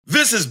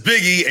This is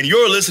Biggie, and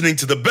you're listening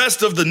to the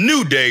best of the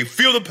new day,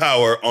 Feel the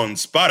Power on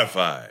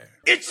Spotify.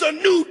 It's a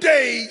new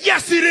day.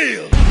 Yes, it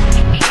is.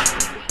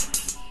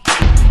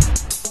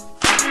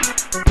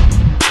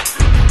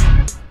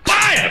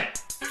 Live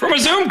from a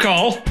Zoom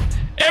call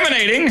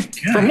emanating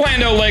from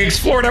Lando Lakes,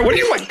 Florida. What do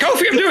you like?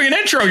 Kofi, I'm doing an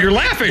intro. You're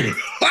laughing.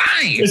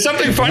 Fine. Is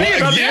something funny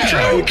about the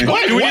intro?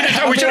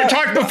 We should have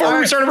talked before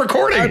we started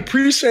recording. I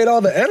appreciate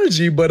all the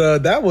energy,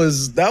 but that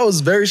was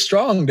very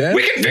strong, Dan.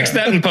 We can fix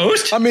that in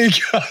post. I mean,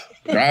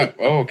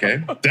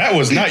 okay. That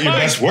was not your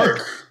best work.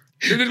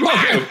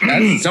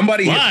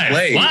 Somebody hit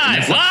play.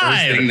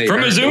 Live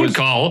from a Zoom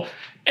call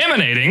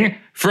emanating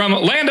from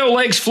Lando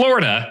Lakes,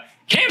 Florida,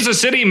 Kansas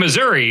City,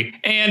 Missouri,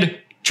 and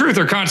Truth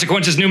or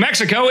Consequences, New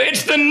Mexico.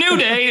 It's the new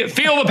day.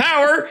 Feel the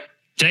power.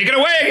 Take it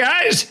away,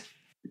 guys.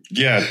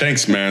 Yeah,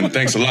 thanks, man.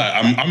 Thanks a lot.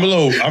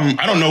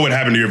 I don't know what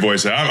happened to your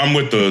voice. I'm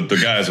with the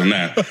guys on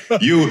that.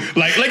 You,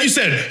 like you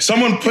said,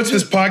 someone puts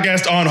this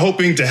podcast on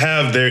hoping to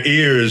have their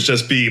ears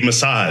just be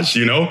massaged,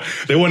 you know?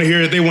 They want to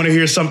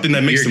hear something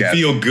that makes them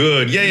feel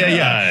good.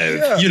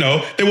 Yeah. You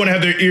know, they want to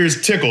have their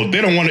ears tickled.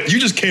 They don't want to, you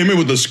just came in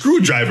with a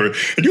screwdriver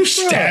and you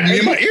stabbed me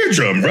in my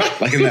eardrum, bro.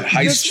 Like in that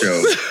heist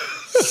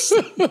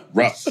show.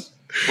 Rough.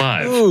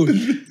 Live.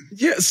 Dude,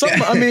 yeah,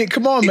 I mean,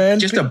 come on, man.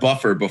 Just a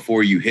buffer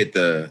before you hit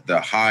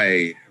the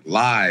high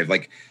live.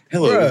 Like,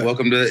 hello,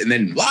 welcome to, and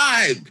then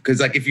live. Because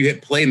like if you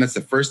hit play and that's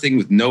the first thing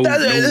with no.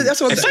 That's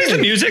what I'm saying. It plays the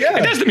music. Yeah.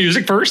 It does the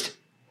music first.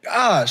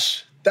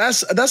 Gosh.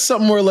 That's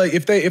something where like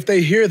if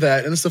they hear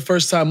that and it's the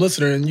first time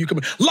listener and you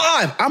come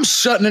live, I'm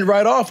shutting it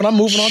right off and I'm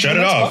moving on. Shut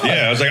it off.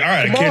 Yeah, I was like, all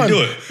right, I can't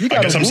do it.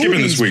 I guess I'm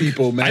skipping this week.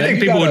 People, man. I think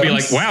people would be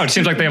like, wow, it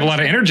seems like they have a lot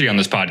of energy on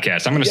this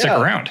podcast. I'm going to stick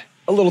around.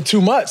 A little too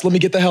much. Let me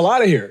get the hell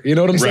out of here. You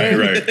know what I'm saying?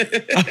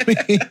 Right.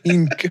 I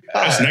mean, God.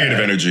 That's negative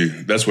energy.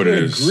 That's what it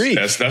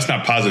is. That's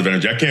not positive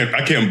energy. I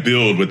can't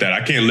build with that.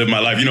 I can't live my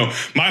life. You know,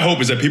 my hope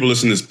is that people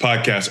listen to this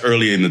podcast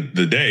early in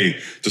the day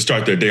to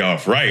start their day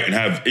off right and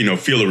have, you know,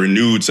 feel a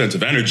renewed sense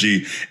of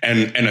energy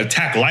and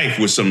attack life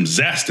with some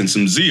zest and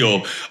some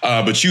zeal.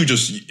 But you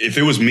just, if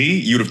it was me,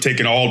 you'd have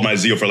taken all my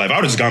zeal for life. I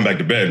would have just gone back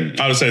to bed.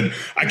 I would have said,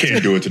 I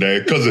can't do it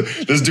today because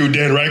this dude,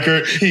 Dan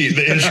Reichert,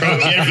 the intro,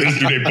 everything this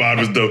dude pod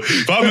was dope.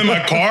 If I'm in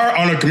my car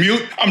on a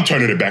commute, I'm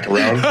turning it back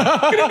around.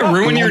 You don't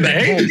ruin your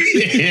day.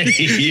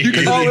 You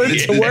call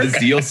it to work. The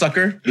zeal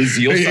sucker. The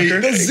zeal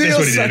sucker. The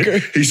zeal sucker.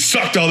 He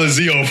sucked all the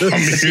zeal from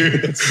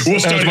me. We'll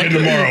start again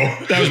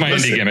tomorrow. That was my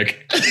indie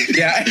gimmick.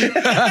 Yeah.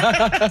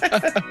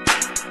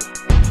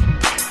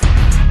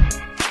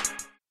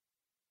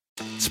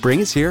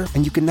 Spring is here,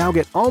 and you can now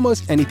get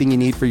almost anything you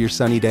need for your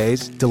sunny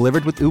days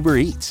delivered with Uber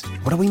Eats.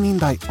 What do we mean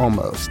by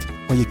almost?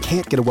 Well, you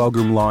can't get a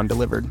well-groomed lawn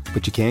delivered,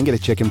 but you can get a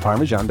chicken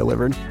parmesan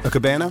delivered. A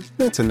cabana?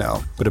 That's a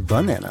no. But a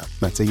banana?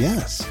 That's a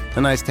yes.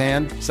 A nice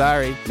tan?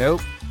 Sorry,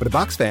 nope. But a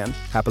box fan?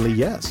 Happily,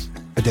 yes.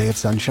 A day of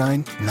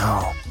sunshine?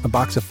 No. A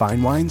box of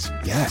fine wines?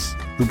 Yes.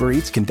 Uber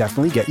Eats can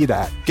definitely get you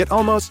that. Get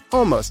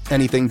almost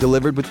anything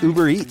delivered with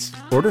Uber Eats.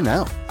 Order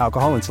now.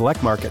 Alcohol in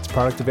select markets.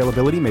 Product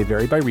availability may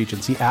vary by region.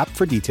 See app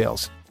for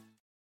details.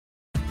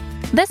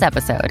 This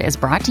episode is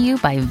brought to you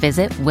by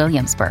Visit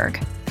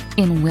Williamsburg.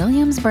 In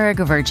Williamsburg,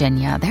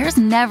 Virginia, there's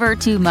never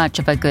too much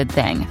of a good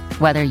thing.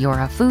 Whether you're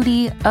a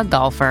foodie, a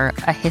golfer,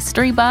 a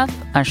history buff,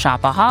 a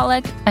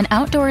shopaholic, an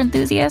outdoor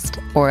enthusiast,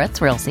 or a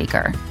thrill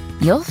seeker,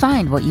 you'll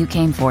find what you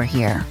came for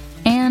here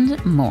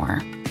and more.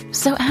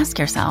 So ask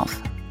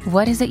yourself,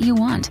 what is it you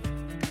want?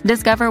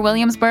 Discover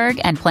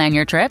Williamsburg and plan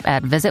your trip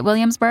at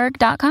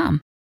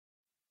visitwilliamsburg.com.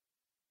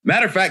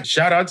 Matter of fact,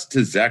 shout outs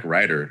to Zach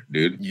Ryder,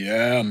 dude.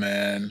 Yeah,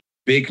 man.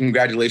 Big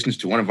congratulations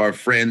to one of our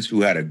friends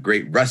who had a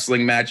great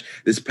wrestling match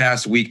this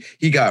past week.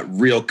 He got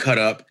real cut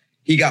up.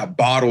 He got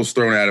bottles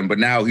thrown at him, but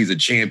now he's a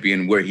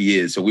champion where he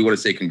is. So we want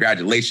to say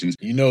congratulations.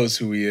 He knows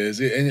who he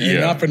is.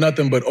 And not for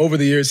nothing, but over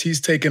the years,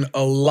 he's taken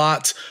a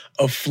lot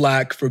of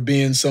flack for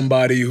being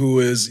somebody who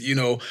is, you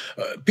know,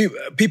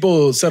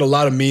 people said a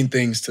lot of mean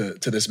things to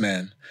this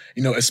man,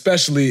 you know,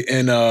 especially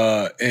in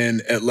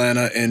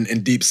Atlanta and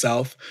in Deep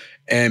South.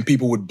 And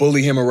people would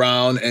bully him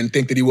around and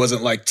think that he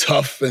wasn't like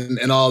tough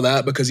and all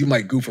that because he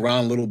might goof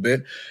around a little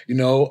bit, you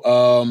know.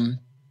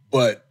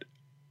 But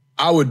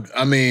I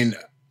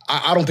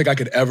don't think I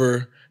could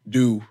ever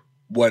do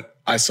what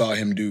I saw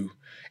him do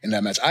in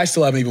that match. I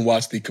still haven't even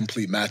watched the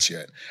complete match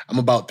yet. I'm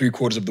about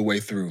 3/4 of the way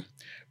through.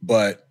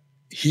 But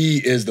he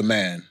is the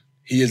man.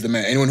 He is the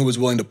man. Anyone who is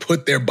willing to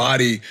put their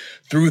body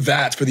through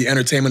that for the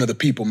entertainment of the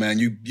people, man,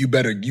 you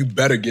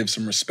better give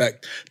some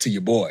respect to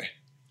your boy.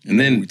 And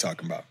then we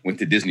talking about went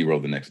to Disney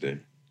World the next day.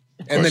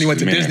 And then he went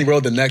to Disney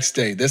World the next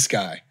day. This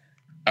guy.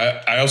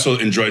 I also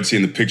enjoyed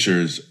seeing the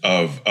pictures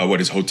of what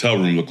his hotel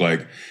room looked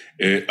like.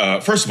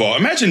 First of all,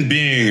 imagine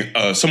being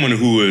someone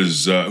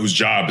whose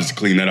job is to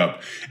clean that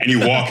up, and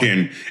you walk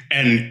in,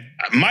 and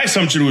my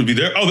assumption would be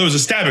there was a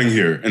stabbing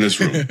here in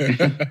this room.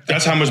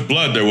 That's how much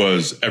blood there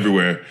was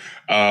everywhere.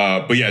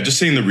 But yeah, just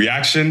seeing the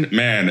reaction,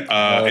 man,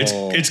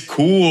 it's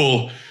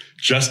cool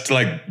just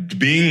like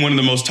being one of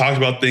the most talked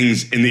about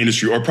things in the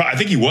industry, I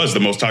think he was the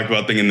most talked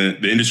about thing in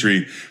the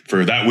industry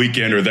for that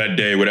weekend or that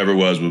day, whatever it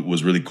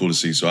was really cool to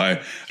see. So I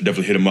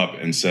definitely hit him up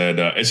and said,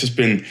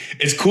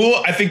 it's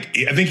cool. I think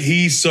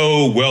he's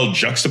so well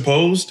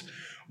juxtaposed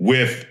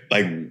with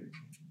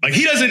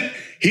he doesn't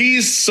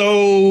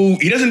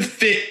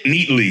fit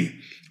neatly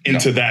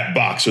into that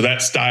box or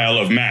that style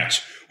of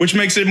match, which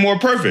makes it more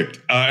perfect.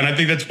 And I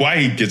think that's why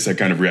he gets that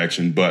kind of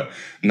reaction. But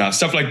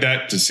stuff like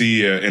that to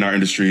see in our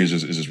industry is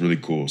just really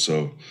cool.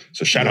 So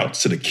shout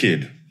outs to the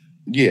kid.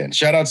 Yeah, and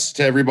shout outs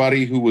to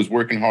everybody who was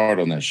working hard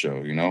on that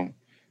show,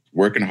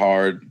 working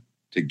hard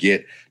to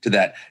get to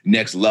that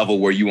next level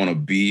where you want to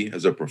be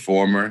as a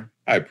performer.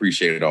 I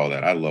appreciated all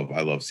that. I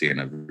love seeing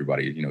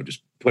everybody,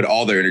 just put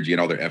all their energy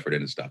and all their effort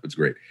into stuff. It's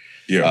great.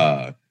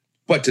 Yeah.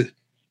 But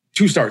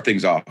to start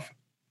things off,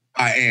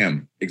 I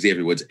am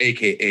Xavier Woods,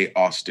 a.k.a.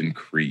 Austin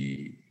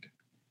Creed.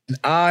 And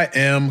I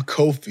am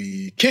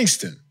Kofi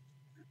Kingston.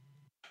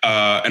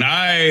 And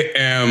I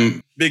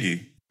am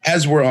Biggie.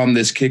 As we're on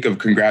this kick of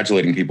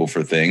congratulating people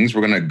for things,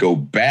 we're going to go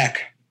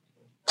back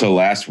to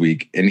last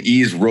week. And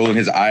E's rolling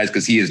his eyes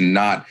because he has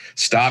not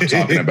stopped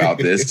talking about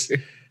this.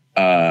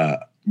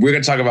 We're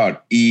going to talk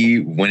about E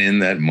winning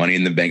that Money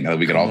in the Bank now that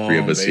we got all three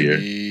of us here.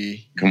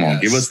 Come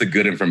on, give us the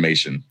good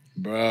information.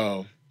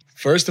 Bro,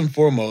 first and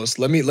foremost,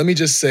 let me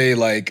just say,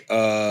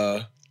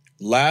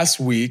 last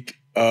week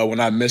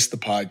when I missed the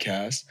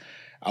podcast,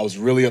 I was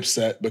really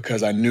upset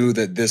because I knew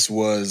that this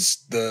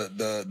was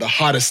the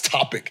hottest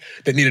topic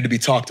that needed to be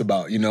talked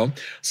about,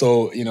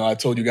 So, I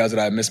told you guys that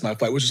I missed my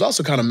flight, which is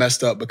also kind of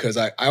messed up because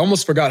I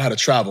almost forgot how to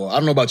travel. I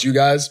don't know about you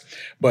guys,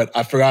 but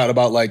I forgot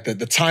about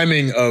the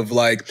timing of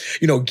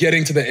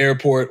getting to the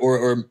airport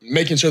or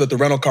making sure that the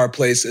rental car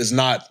place is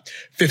not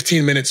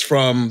 15 minutes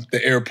from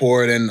the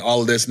airport and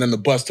all of this. And then the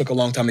bus took a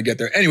long time to get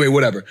there. Anyway,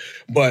 whatever.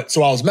 But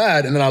so I was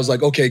mad. And then I was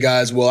like, okay,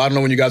 guys, well, I don't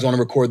know when you guys want to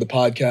record the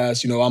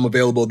podcast. I'm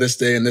available this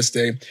day and this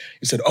day.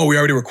 You said, oh, we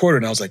already recorded.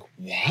 And I was like,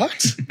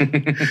 what?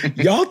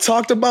 Y'all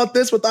talked about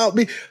this without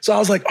me? So I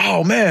was like,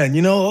 oh man,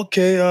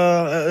 okay,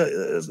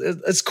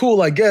 it's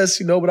cool, I guess,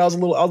 but I was a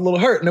little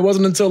hurt. And it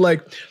wasn't until a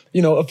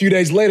few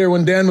days later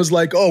when Dan was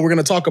like, oh, we're going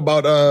to talk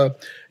about,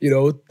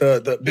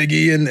 the Big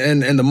E and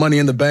the Money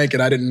in the Bank.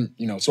 And I didn't,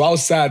 so I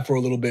was sad for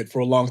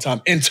a long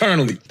time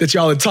internally that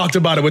y'all had talked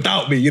about it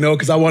without me,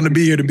 because I wanted to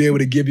be here to be able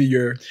to give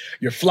you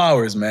your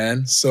flowers,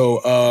 man.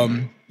 So,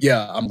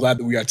 yeah, I'm glad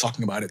that we are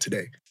talking about it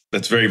today.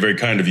 That's very, very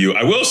kind of you.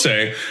 I will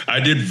say I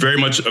did very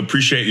much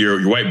appreciate your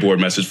whiteboard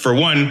message. For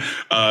one,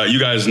 you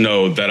guys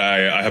know that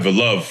I have a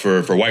love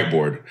for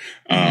whiteboard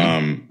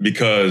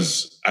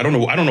because I don't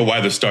know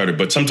why this started,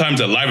 but sometimes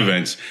at live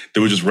events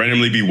there would just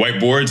randomly be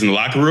whiteboards in the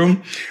locker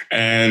room,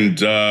 and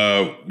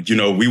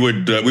we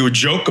would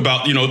joke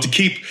about to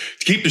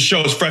keep the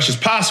show as fresh as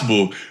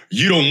possible.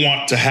 You don't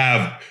want to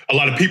have a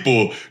lot of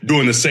people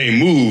doing the same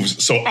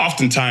moves. So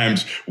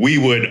oftentimes we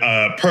would,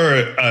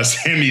 per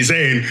Sami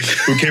Zayn,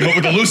 who came up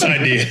with the loose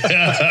idea,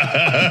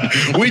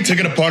 we took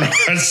it upon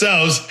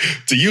ourselves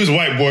to use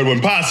whiteboard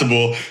when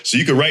possible, so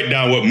you could write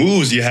down what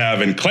moves you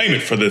have and claim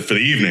it for the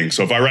evening.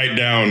 So if I write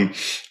down,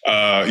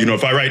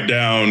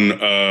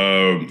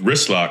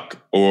 wrist lock,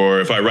 or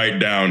if I write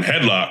down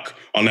headlock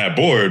on that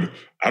board,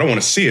 I don't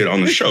want to see it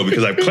on the show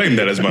because I've claimed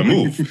that as my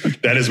move.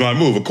 That is my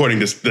move,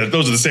 according to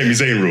those are the Sami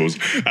Zayn rules.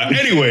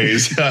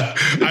 Anyways,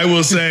 I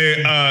will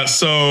say,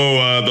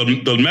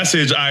 the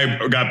message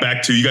I got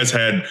back to, you guys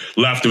had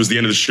left, it was the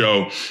end of the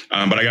show,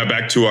 but I got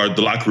back to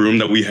the locker room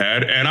that we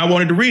had, and I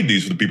wanted to read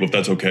these for the people, if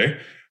that's okay.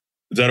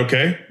 Is that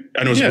okay?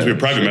 I know it's supposed to be a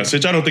private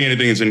message. I don't think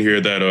anything is in here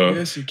that,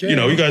 yes, you can.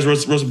 You guys wrote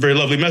some very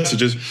lovely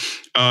messages.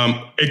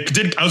 I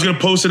was going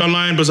to post it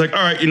online, but it's like,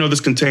 all right, this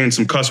contains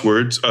some cuss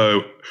words.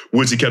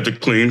 Woodsy kept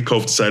it clean.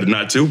 Kof decided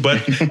not to,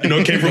 but,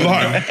 it came from the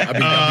heart.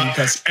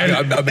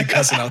 I've been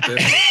cussing out there.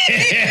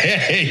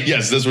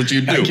 Yes, that's what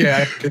you do. I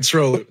can't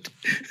control it.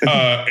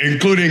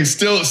 Including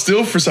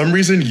still for some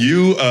reason,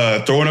 you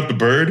throwing up the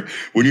bird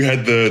when you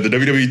had the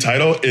WWE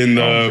title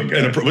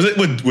was it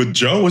with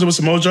Joe? Was it with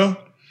Samoa Joe?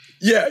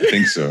 Yeah, I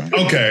think so.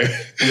 Okay.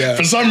 Yeah.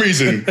 For some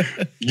reason,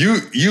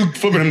 you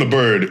flipping him the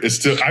bird is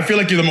still. I feel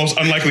like you're the most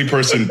unlikely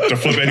person to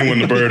flip anyone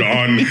the bird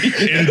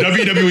in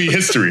WWE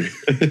history.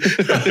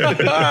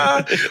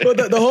 Well,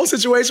 the whole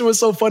situation was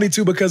so funny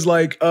too because we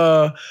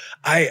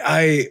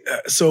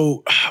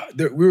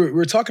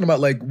were talking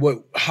about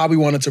how we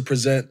wanted to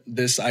present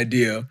this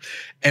idea,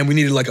 and we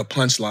needed a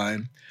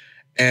punchline.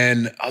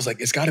 And I was like,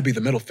 it's got to be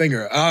the middle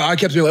finger. I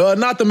kept being like,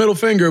 not the middle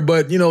finger,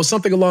 but,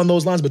 something along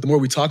those lines. But the more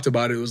we talked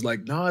about it, it was like,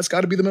 no, it's got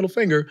to be the middle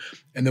finger.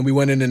 And then we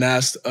went in and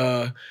asked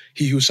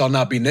he who shall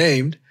not be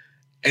named,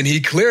 and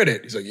he cleared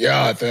it. He's like,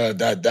 yeah,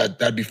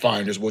 that'd be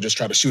fine. We'll just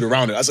try to shoot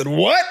around it. I said,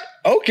 what?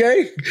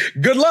 Okay,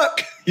 good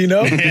luck,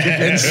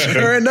 And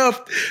sure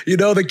enough,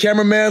 the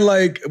cameraman,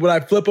 when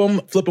I flip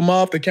him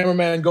off, the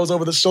cameraman goes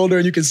over the shoulder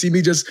and you can see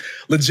me just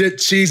legit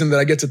cheesing that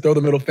I get to throw the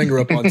middle finger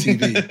up on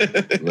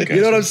TV. You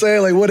know what I'm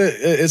saying?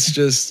 It's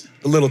just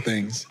the little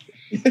things.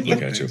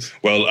 Look at you.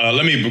 Well,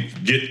 let me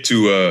get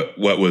to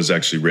what was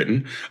actually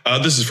written.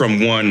 This is from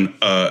one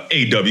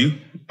AW,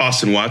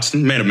 Austin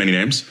Watson, man of many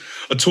names.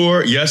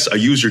 Ator, yes, I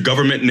use your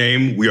government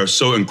name. We are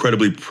so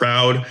incredibly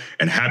proud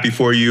and happy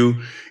for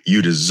you.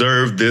 You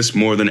deserve this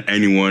more than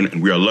anyone,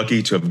 and we are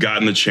lucky to have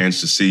gotten the chance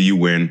to see you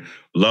win.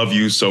 Love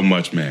you so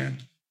much, man.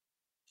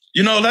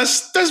 You know,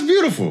 that's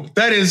beautiful.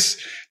 That is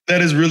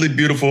really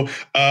beautiful.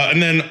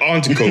 And then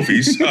on to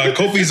Kofi's.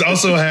 Kofi's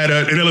also had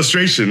an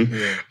illustration,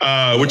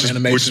 which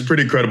is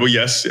pretty incredible.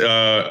 Yes,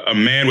 a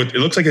man with, it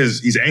looks like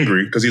he's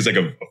angry because he's like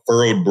a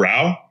furrowed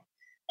brow,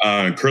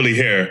 curly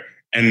hair,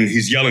 and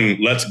he's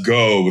yelling, "Let's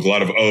go," with a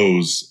lot of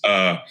O's.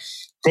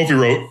 Kofi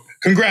wrote,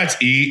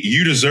 "Congrats, E.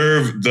 You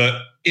deserve the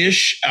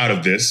ish out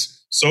of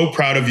this. So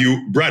proud of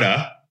you,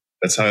 Bretta."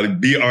 That's how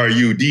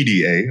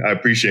BRUDDA. I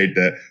appreciate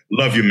that.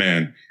 Love you,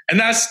 man. And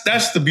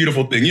that's the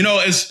beautiful thing. You know,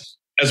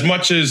 as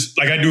much as,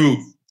 like, I do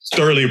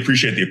thoroughly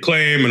appreciate the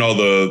acclaim and all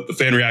the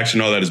fan reaction,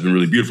 all that has been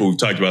really beautiful. We've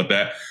talked about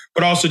that.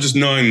 But also just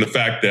knowing the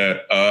fact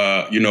that,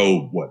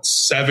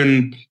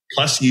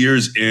 7+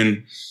 years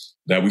in,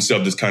 that we still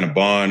have this kind of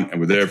bond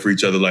and we're there for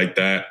each other like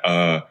that,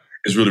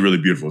 is really, really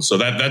beautiful. So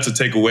that's a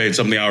takeaway and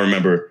something I'll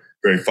remember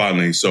very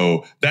fondly.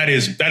 So that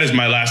is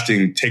my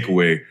lasting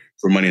takeaway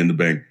for Money in the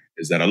Bank,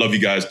 is that I love you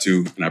guys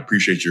too, and I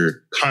appreciate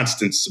your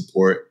constant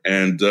support.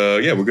 And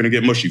we're going to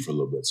get mushy for a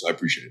little bit, so I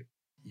appreciate it.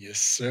 Yes,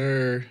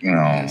 sir.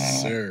 Aww.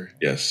 Yes, sir.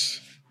 Yes.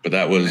 But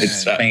that was...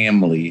 It's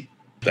family.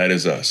 That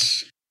is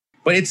us.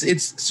 But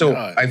it's so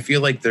God. I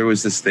feel like there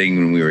was this thing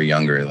when we were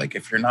younger, like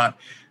if you're not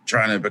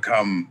trying to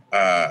become,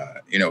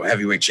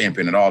 heavyweight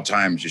champion at all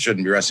times, you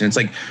shouldn't be wrestling. It's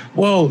like,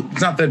 well,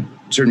 it's not that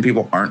certain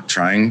people aren't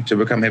trying to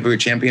become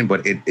heavyweight champion,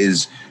 but it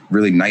is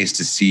really nice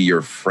to see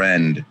your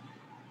friend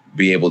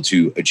be able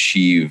to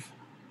achieve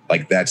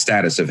like that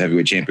status of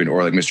heavyweight champion,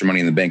 or like Mr. Money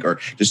in the Bank, or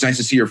just nice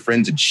to see your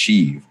friends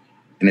achieve.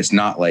 And it's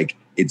not like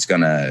it's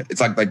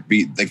like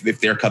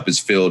if their cup is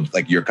filled,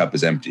 like your cup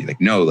is empty.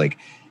 Like, no, like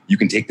you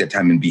can take that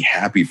time and be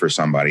happy for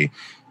somebody.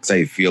 Because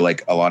I feel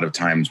like a lot of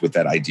times with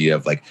that idea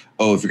of like,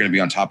 oh, if you're going to be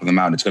on top of the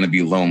mountain, it's going to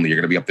be lonely. You're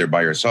going to be up there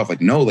by yourself. Like,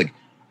 no, like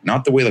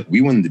not the way like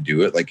we wanted to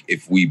do it. Like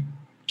if we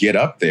get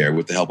up there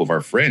with the help of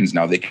our friends,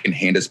 now they can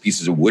hand us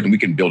pieces of wood and we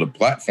can build a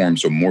platform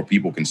so more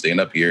people can stand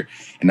up here.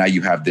 And now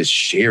you have this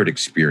shared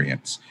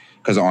experience.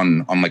 Because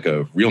on like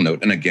a real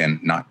note, and again,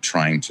 not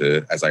trying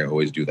to, as I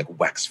always do, like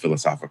wax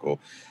philosophical,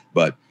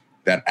 but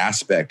that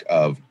aspect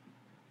of,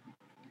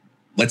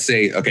 let's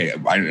say, okay,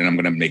 and I'm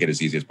going to make it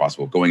as easy as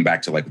possible, going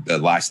back to like the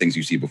last things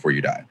you see before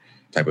you die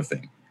type of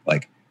thing.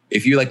 Like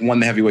if you like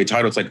won the heavyweight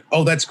title, it's like,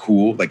 oh, that's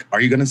cool. Like,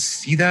 are you going to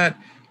see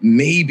that?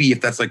 Maybe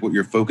if that's like what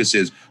your focus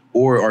is,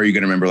 or are you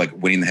going to remember like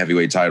winning the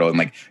heavyweight title and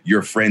like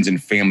your friends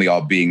and family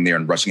all being there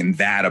and rushing in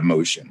that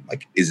emotion?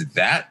 Like, is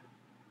that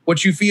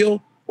what you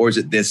feel? Or is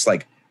it this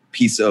like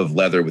piece of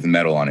leather with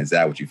metal on? Is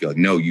that what you feel? Like,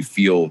 no, you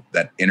feel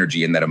that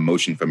energy and that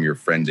emotion from your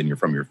friends and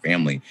from your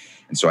family.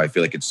 And so I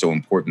feel like it's so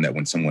important that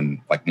when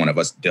someone like one of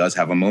us does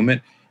have a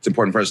moment, it's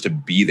important for us to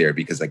be there,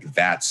 because like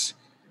that's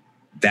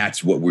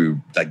what we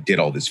like did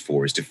all this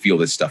for, is to feel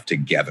this stuff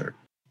together.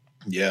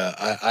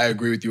 Yeah, I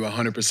agree with you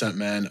 100%,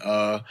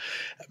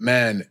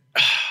 man.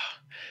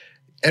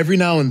 Every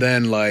now and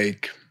then,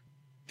 like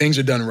things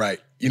are done right.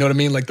 You know what I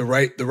mean? Like the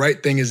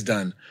right thing is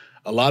done.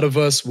 A lot of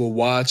us will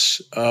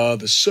watch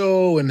the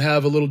show and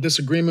have a little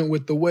disagreement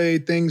with the way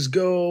things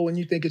go, and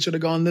you think it should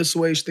have gone this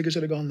way, you think it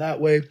should have gone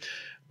that way.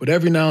 But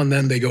every now and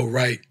then they go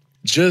right.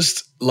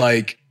 Just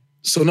like,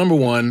 so number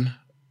one,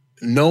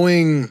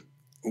 knowing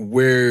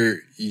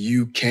where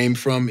you came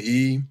from,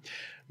 E,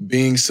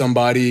 being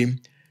somebody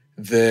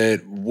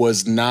that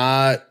was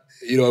not,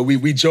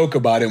 we joke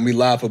about it and we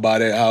laugh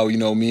about it, how,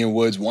 me and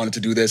Woods wanted to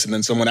do this, and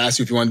then someone asks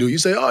you if you want to do it, you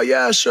say, oh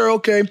yeah, sure,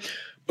 okay.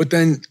 But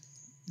then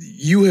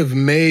you have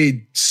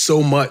made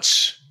so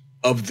much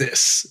of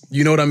this.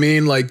 You know what I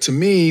mean? Like, to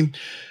me,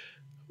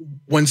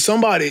 when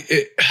somebody,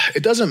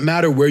 it doesn't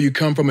matter where you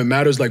come from. It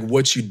matters like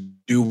what you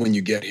do when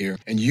you get here.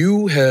 And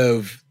you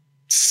have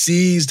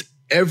seized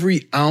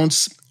every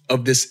ounce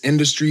of this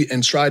industry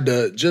and tried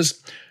to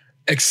just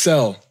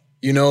excel,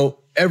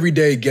 every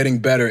day getting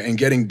better and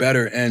getting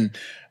better. And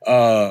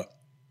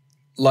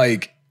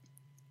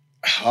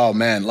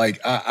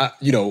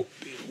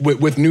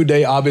with New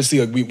Day,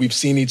 obviously, like we've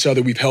seen each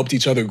other, we've helped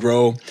each other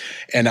grow.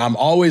 And I've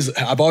always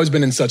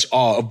been in such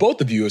awe of both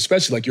of you,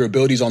 especially like your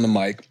abilities on the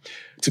mic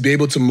to be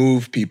able to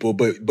move people.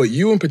 But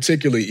you in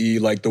particular, E,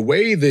 like the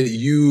way that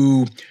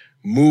you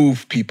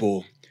move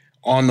people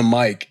on the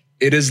mic,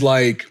 it is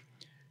like,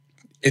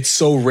 it's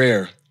so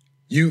rare.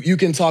 You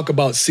can talk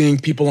about seeing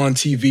people on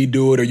TV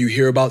do it, or you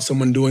hear about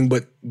someone doing,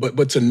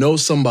 but to know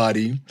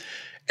somebody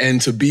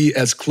and to be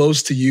as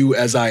close to you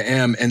as I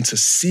am, and to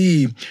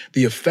see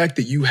the effect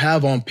that you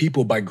have on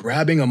people by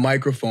grabbing a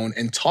microphone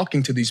and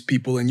talking to these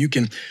people, and you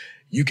can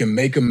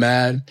make them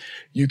mad,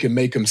 you can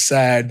make them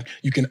sad,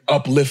 you can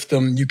uplift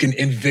them, you can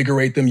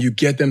invigorate them, you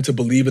get them to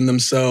believe in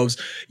themselves.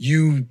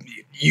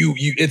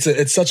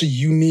 It's such a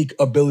unique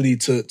ability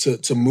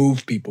to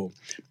move people,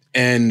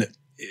 and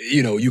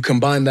you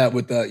combine that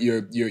with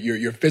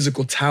your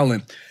physical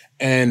talent,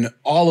 and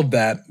all of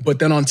that. But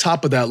then on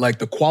top of that, like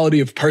the quality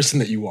of person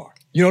that you are.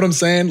 You know what I'm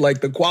saying? Like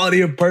the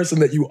quality of person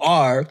that you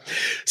are.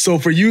 So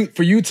for you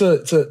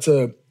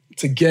to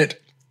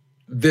get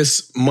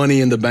this Money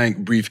in the Bank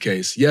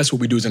briefcase, yes, what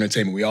we do is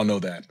entertainment. We all know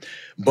that.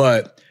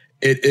 But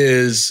it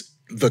is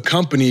the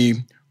company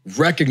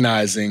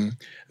recognizing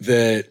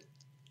that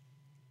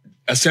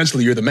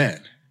essentially you're the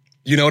man.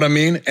 You know what I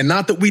mean? And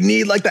not that we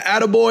need like the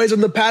attaboys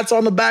and the pats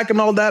on the back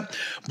and all that,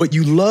 but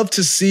you love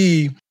to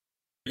see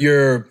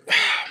your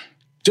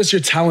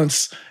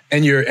talents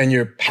and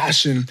your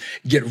passion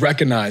get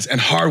recognized and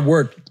hard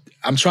work.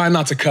 I'm trying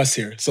not to cuss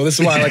here. So this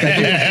is why like, you know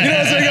what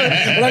I'm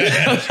saying?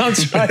 Like, I'm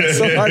trying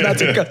so hard not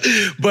to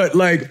cuss. But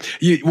like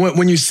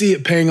when you see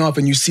it paying off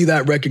and you see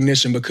that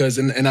recognition, because,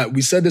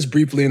 we said this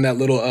briefly in that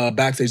little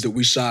backstage that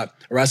we shot,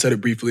 or I said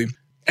it briefly,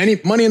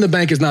 any Money in the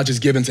Bank is not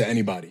just given to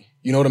anybody.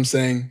 You know what I'm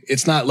saying?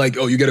 It's not like,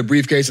 oh, you get a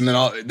briefcase and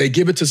then they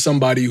give it to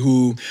somebody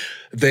who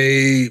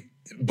they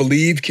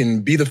believe can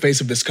be the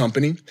face of this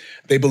company.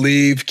 They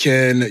believe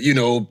can,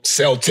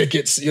 sell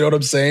tickets, you know what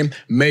I'm saying?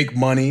 Make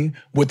money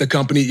with the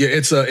company.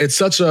 It's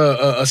such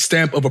a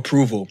stamp of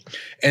approval.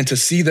 And to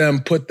see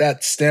them put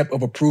that stamp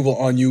of approval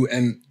on you,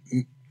 and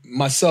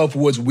myself,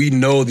 Woods, we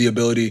know the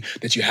ability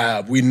that you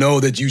have. We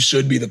know that you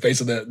should be the face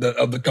of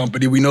the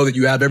company. We know that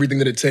you have everything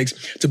that it takes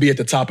to be at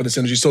the top of this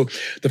industry. So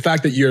the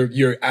fact that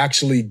you're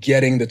actually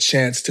getting the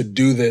chance to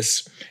do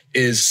this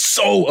is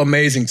so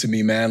amazing to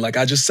me, man. Like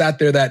I just sat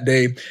there that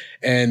day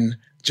and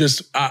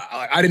just,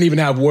 I didn't even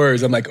have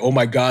words. I'm like, oh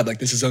my God, like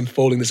this is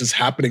unfolding, this is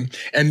happening.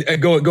 And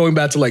going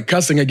back to like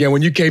cussing again,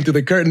 when you came through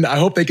the curtain, I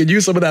hope they could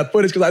use some of that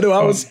footage because I knew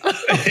I was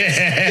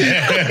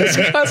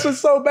cussing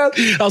so bad.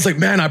 I was like,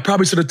 man, I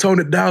probably should have toned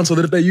it down so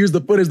that if they use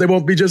the footage, they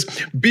won't be just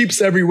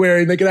beeps everywhere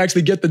and they can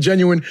actually get the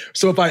genuine.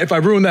 So if I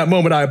ruin that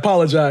moment, I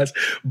apologize.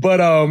 But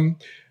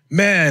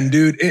man,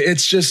 dude,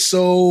 it's just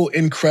so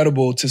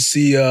incredible to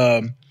see,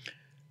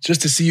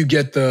 just to see you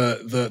get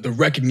the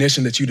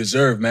recognition that you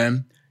deserve,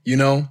 man.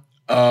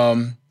 I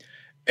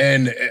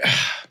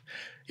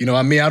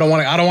mean, I don't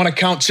want to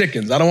count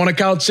chickens. I don't want to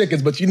count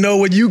chickens, but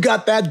when you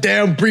got that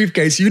damn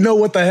briefcase, you know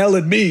what the hell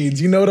it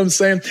means. You know what I'm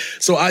saying?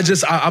 So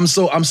I'm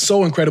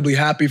so incredibly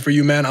happy for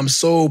you, man. I'm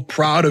so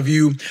proud of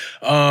you.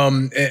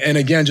 And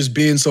again, just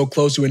being so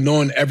close to and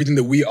knowing everything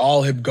that we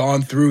all have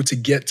gone through to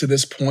get to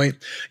this point,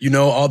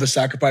 all the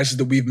sacrifices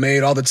that we've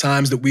made, all the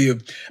times that we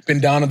have been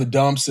down in the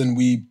dumps and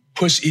we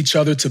push each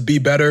other to be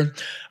better.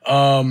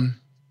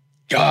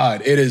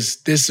 God, it is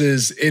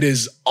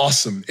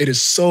awesome. It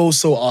is so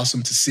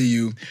awesome to see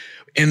you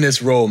in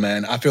this role,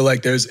 man. I feel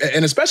like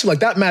and especially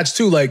like that match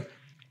too, like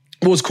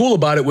what was cool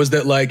about it was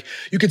that like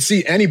you could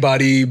see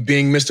anybody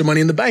being Mr.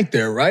 Money in the Bank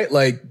there, right?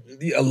 Like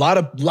a lot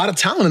of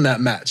talent in that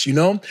match,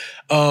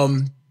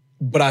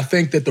 but I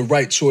think that the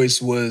right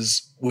choice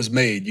was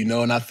made,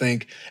 and I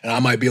think, and I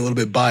might be a little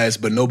bit biased,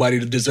 but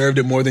nobody deserved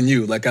it more than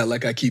you. Like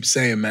I keep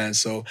saying, man.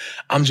 So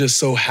I'm just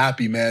so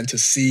happy, man, to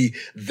see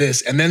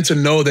this. And then to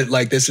know that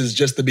like, this is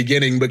just the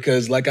beginning,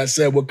 because like I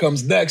said, what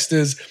comes next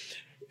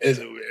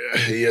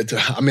I'm trying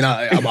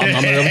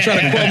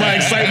to quell my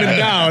excitement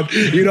down.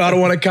 I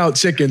don't want to count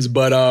chickens,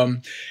 but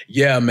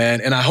yeah,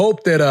 man. And I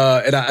hope that,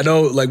 and I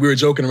know like we were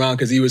joking around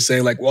because he was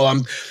saying like, well,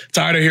 I'm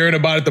tired of hearing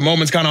about it. The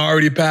moment's kind of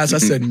already passed. I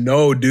said,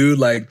 no, dude,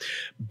 like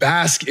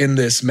bask in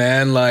this,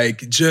 man.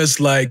 Like just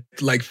like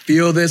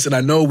feel this. And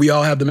I know we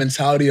all have the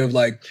mentality of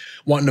like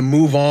wanting to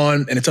move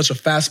on, and it's such a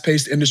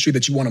fast-paced industry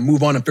that you want to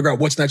move on and figure out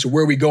what's next or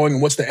where are we going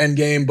and what's the end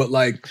game. But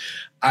like,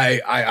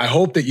 I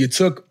hope that you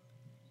took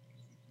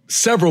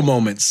several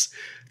moments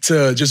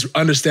to just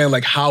understand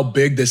like how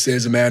big this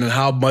is, man, and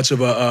how much of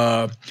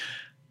how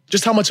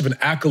much of an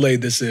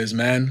accolade this is,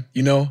 man.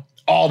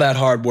 All that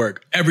hard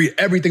work,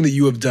 everything that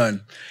you have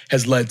done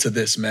has led to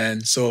this,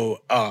 man.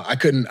 So I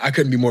couldn't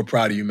be more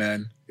proud of you,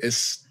 man.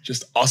 It's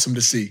just awesome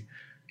to see.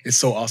 It's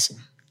so awesome.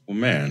 Well,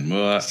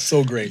 man,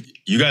 so great.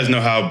 You guys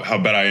know how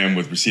bad I am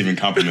with receiving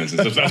compliments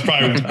and stuff. That's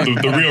probably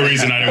the real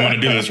reason I didn't want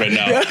to do this right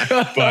now.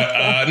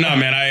 But no,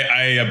 man,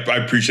 I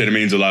appreciate it. It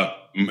means a lot.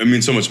 It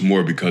means so much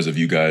more because of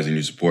you guys and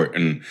your support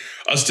and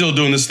us still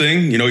doing this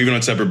thing, even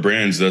on separate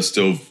brands, that's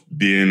still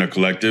being a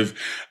collective.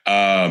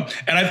 And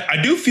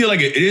I do feel like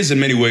it is in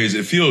many ways,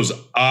 it feels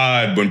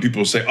odd when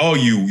people say, oh,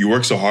 you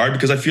work so hard,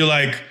 because I feel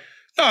like,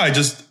 no, I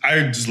just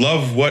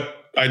love what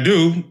I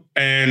do.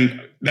 And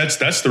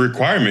that's the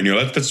requirement,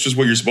 that's just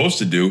what you're supposed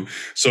to do.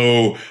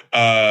 So,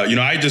 I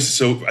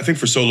think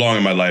for so long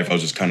in my life, I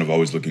was just kind of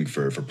always looking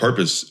for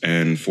purpose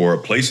and for a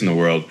place in the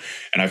world.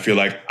 And I feel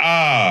like,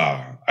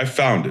 I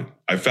found it.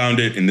 I found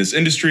it in this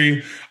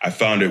industry. I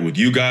found it with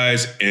you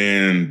guys,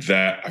 and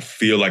that I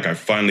feel like I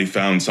finally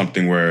found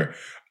something where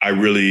I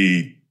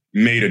really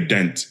made a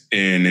dent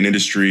in an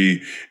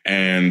industry,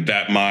 and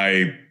that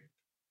my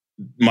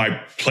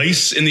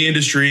place in the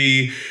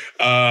industry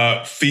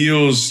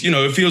feels,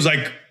 it feels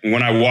like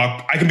when I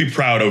walk, I can be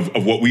proud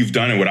of what we've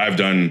done and what I've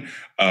done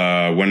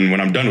when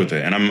I'm done with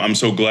it. And I'm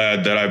so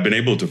glad that I've been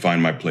able to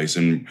find my place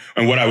and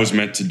what I was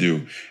meant to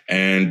do.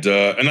 And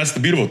that's the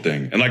beautiful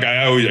thing. And like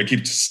I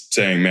keep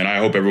saying, man, I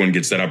hope everyone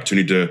gets that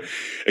opportunity to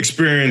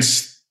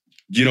experience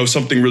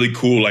something really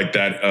cool like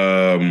that,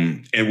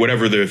 and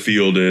whatever their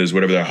field is,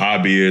 whatever their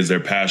hobby is, their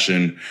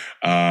passion.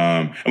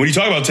 And when you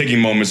talk about taking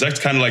moments, that's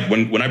kind of like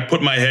when I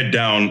put my head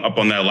down up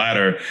on that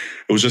ladder,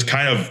 it was just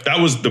that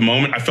was the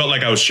moment. I felt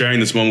like I was sharing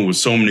this moment with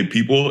so many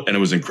people, and it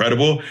was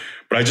incredible.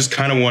 But I just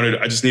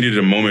I just needed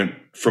a moment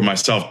for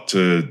myself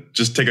to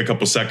just take a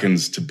couple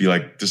seconds to be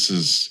like, this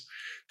is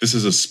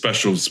a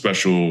special,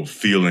 special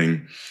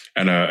feeling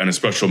and a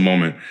special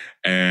moment.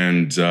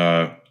 And,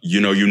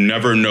 you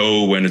never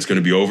know when it's going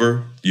to be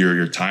over,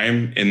 your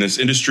time in this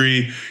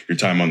industry, your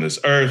time on this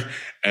earth.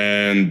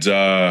 And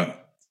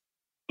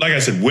like I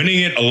said, winning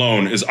it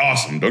alone is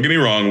awesome. Don't get me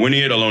wrong.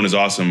 Winning it alone is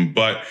awesome.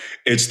 But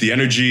it's the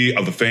energy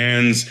of the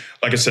fans.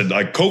 Like I said,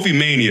 like Kofi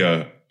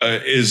Mania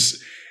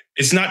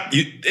it's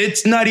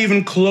not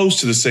even close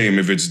to the same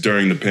if it's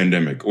during the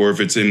pandemic or if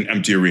it's in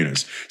empty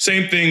arenas.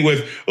 Same thing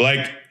with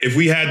like if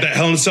we had that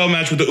Hell in a Cell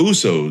match with the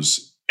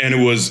Usos and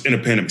it was in a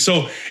pandemic.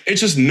 So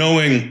it's just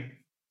knowing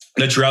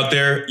that you're out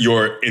there,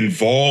 you're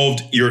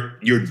involved,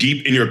 you're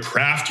deep in your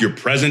craft, you're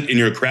present in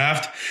your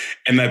craft,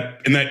 and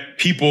that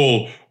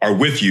people are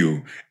with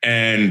you.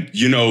 And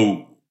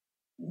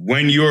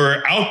when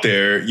you're out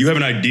there, you have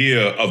an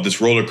idea of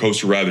this roller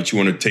coaster ride that you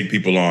want to take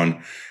people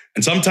on.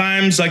 And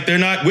sometimes like they're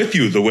not with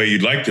you the way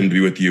you'd like them to be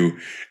with you.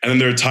 And then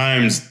there are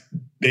times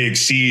they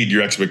exceed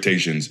your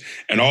expectations.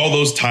 And all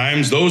those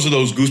times, those are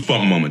those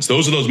goosebump moments.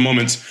 Those are those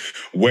moments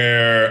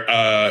where,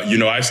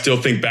 I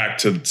still think back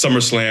to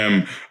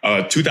SummerSlam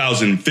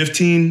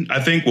 2015, I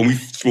think, when we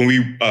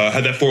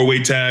had that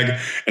 4-way tag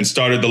and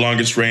started the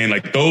longest reign,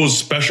 like those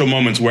special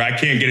moments where I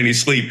can't get any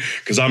sleep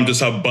because I'm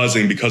just up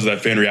buzzing because of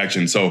that fan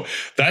reaction. So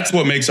that's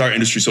what makes our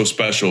industry so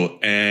special.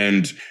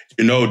 And,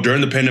 during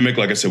the pandemic,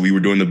 like I said, we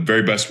were doing the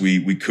very best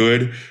we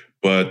could.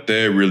 But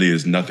there really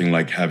is nothing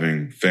like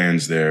having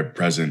fans there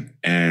present.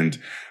 And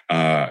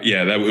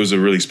that was a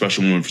really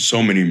special moment for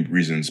so many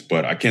reasons.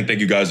 But I can't thank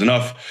you guys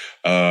enough.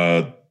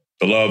 The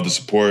love, the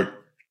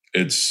support.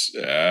 It's,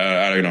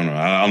 I don't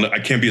know. I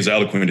can't be as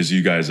eloquent as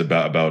you guys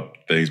about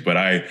things, but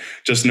I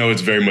just know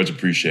it's very much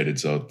appreciated.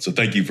 So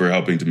thank you for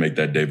helping to make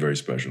that day very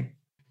special.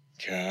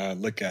 God,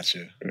 look at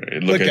you.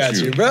 Look at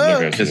you,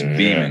 bro. Just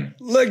beaming.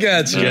 Look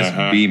at you. Just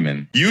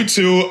beaming. You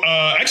two,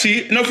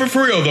 actually, no,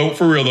 for real though,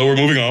 we're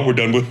moving on. We're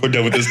done with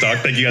this talk.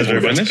 Thank you guys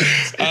very much. We're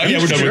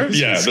done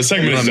with, the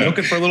segment is done. Milk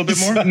it for a little bit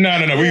more? No.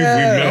 We've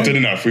milked it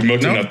enough. We've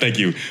milked it enough. Thank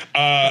you.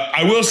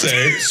 I will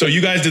say, so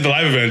you guys did the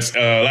live events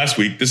last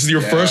week. This is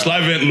your first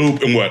live event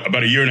loop in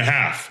about a year and a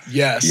half?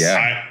 Yes.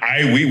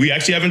 Yeah. We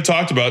actually haven't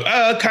talked about,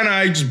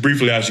 I just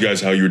briefly asked you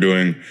guys how you were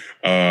doing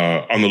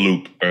on the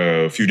loop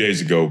a few days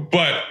ago,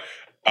 but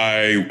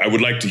I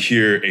would like to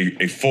hear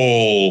a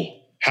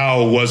full,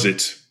 how was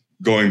it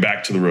going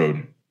back to the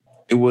road?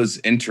 It was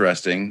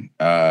interesting.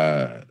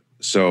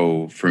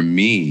 So for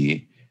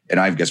me, and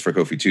I guess for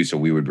Kofi too, so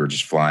we were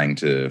just flying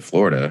to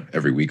Florida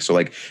every week. So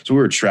we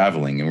were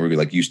traveling and we were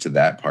like used to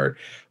that part,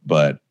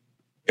 but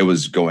it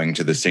was going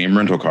to the same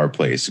rental car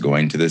place,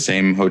 going to the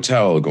same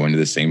hotel, going to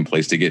the same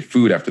place to get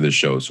food after the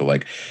show. So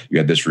like you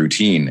had this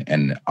routine,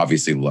 and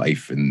obviously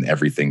life and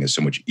everything is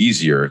so much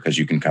easier because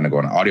you can kind of go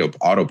on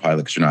autopilot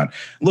because you're not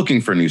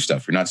looking for new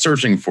stuff. You're not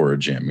searching for a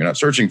gym. You're not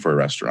searching for a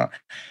restaurant.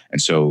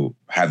 And so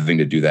having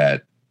to do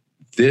that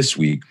this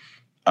week,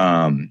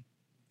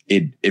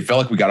 it felt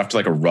like we got off to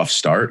like a rough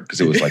start because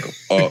it was like,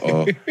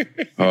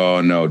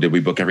 oh no, did we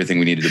book everything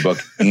we needed to book?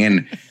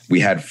 And we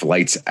had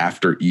flights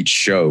after each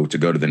show to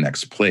go to the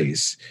next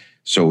place.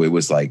 So it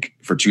was like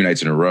for 2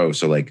 nights in a row.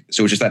 So it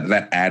was just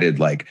that added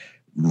like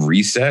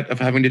reset of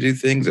having to do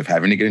things, of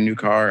having to get a new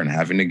car and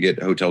having to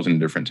get hotels in a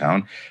different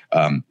town.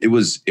 It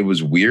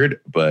was weird,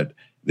 but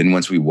then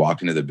once we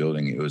walked into the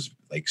building, it was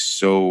like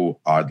so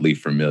oddly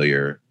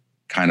familiar,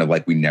 kind of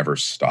like we never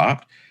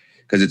stopped.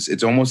 Because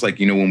it's almost like,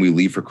 when we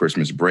leave for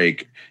Christmas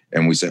break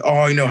and we say,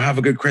 oh, have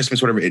a good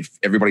Christmas, whatever.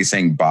 Everybody's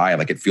saying bye.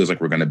 Like it feels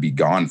like we're going to be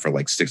gone for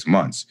like 6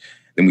 months.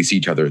 Then we see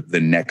each other the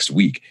next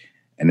week.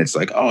 And it's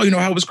like, oh,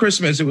 how was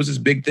Christmas? It was this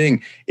big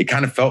thing. It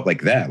kind of felt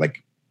like that.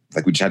 Like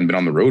we just hadn't been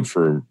on the road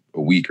for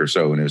a week or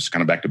so. And it was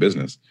kind of back to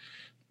business.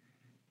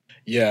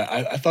 Yeah,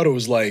 I thought it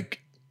was like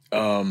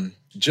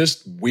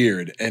just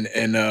weird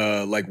and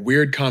like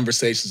weird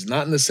conversations,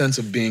 not in the sense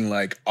of being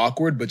like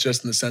awkward, but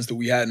just in the sense that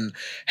we hadn't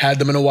had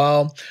them in a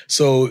while.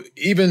 So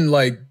even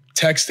like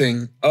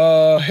texting,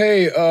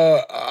 hey,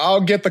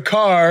 I'll get the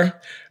car.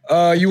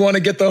 You want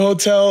to get the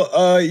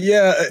hotel?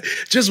 Yeah,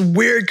 just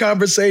weird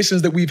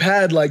conversations that we've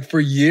had like for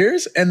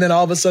years. And then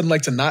all of a sudden,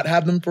 like to not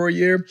have them for a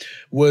year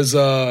was,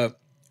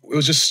 it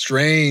was just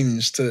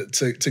strange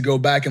to go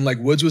back. And like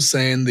Woods was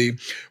saying, the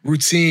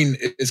routine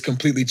is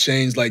completely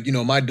changed. Like,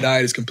 my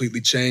diet is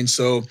completely changed.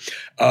 So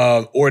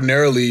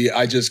ordinarily,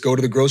 I just go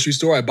to the grocery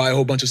store. I buy a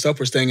whole bunch of stuff.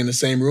 We're staying in the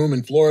same room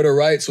in Florida,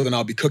 right? So then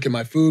I'll be cooking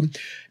my food.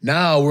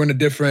 Now we're in a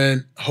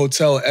different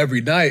hotel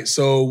every night.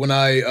 So when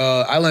I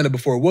landed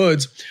before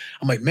Woods,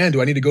 I'm like, man,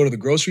 do I need to go to the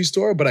grocery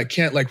store? But I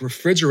can't like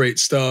refrigerate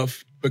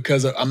stuff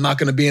because I'm not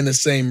going to be in the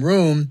same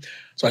room.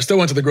 So I still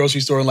went to the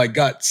grocery store and like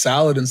got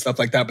salad and stuff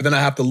like that. But then I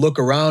have to look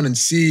around and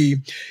see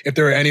if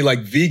there are any like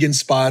vegan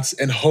spots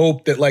and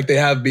hope that like they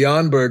have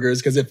Beyond Burgers.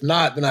 Because if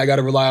not, then I got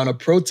to rely on a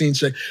protein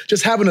shake.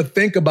 Just having to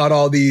think about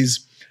all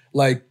these,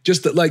 like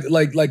just like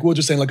we're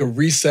just saying, like a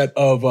reset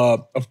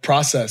of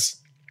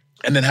process,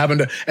 and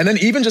then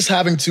even just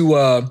having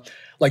to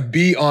like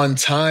be on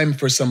time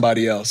for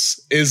somebody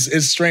else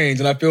is strange.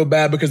 And I feel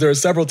bad because there are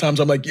several times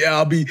I'm like, yeah,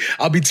 I'll be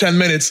 10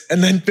 minutes.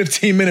 And then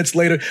 15 minutes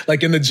later,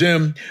 like in the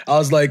gym, I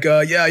was like,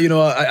 I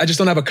just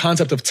don't have a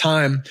concept of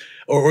time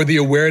or the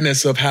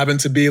awareness of having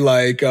to be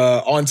like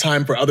on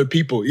time for other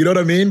people. You know what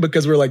I mean?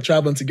 Because we're like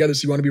traveling together.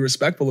 So you want to be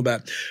respectful of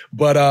that.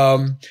 But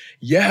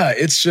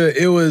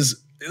it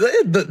was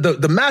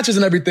the matches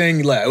and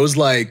everything. It was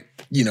like,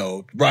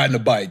 riding a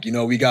bike,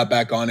 we got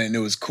back on it and it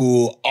was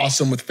cool.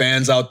 Awesome with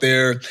fans out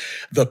there.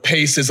 The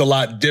pace is a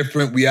lot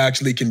different. We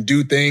actually can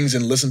do things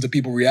and listen to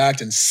people react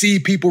and see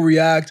people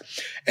react.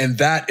 And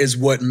that is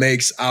what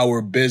makes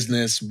our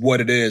business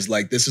what it is.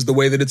 Like, this is the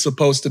way that it's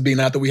supposed to be.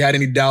 Not that we had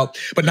any doubt,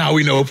 but now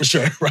we know for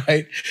sure,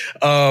 right?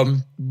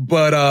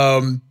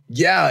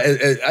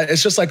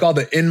 It's just like all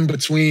the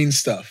in-between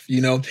stuff,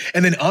 And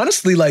then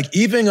honestly, like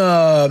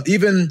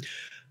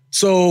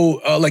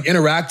So like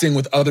interacting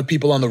with other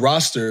people on the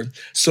roster.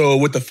 So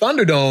with the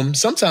Thunderdome,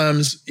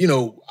 sometimes,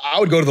 I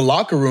would go to the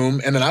locker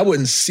room and then I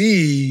wouldn't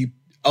see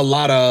a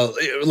lot of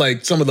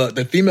like some of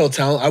the female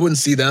talent. I wouldn't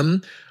see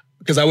them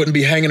because I wouldn't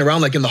be hanging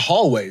around like in the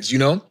hallways,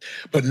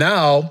 But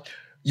now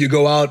you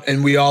go out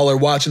and we all are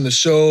watching the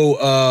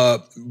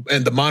show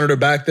and the monitor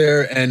back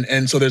there.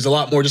 And so there's a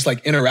lot more just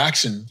like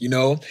interaction,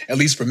 at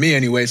least for me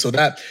anyway. So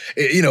that,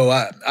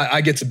 I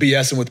get to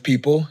BSing with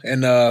people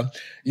and,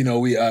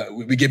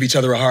 we give each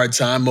other a hard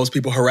time. Most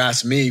people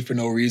harass me for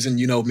no reason.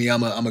 You know me,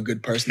 I'm a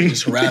good person. They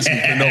just harass me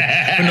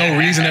for no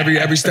reason.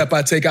 Every step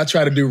I take, I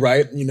try to do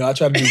right. I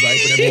try to do right,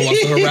 but everyone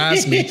wants to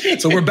harass me.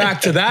 So we're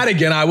back to that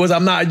again.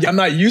 I'm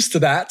not used to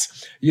that,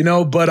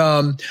 but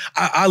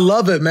I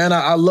love it, man.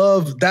 I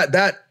love that.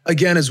 That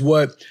again is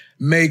what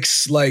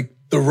makes like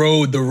the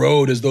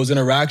road is those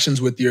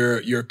interactions with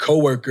your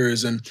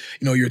coworkers and,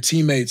 your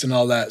teammates and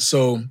all that.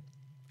 So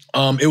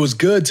it was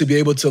good to be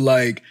able to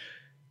like,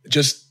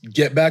 just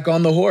get back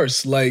on the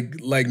horse. Like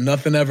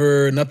nothing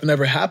ever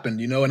happened,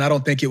 and I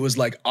don't think it was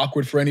like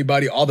awkward for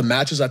anybody. All the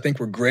matches I think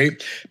were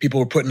great. People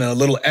were putting a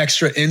little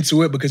extra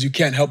into it because you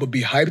can't help but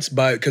be hyped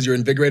because you're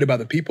invigorated by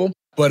the people.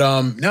 But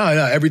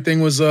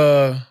everything was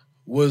a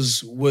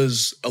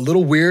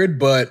little weird,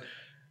 but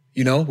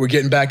we're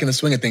getting back in the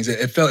swing of things.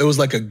 It was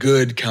like a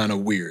good kind of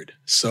weird.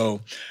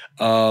 So,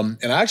 and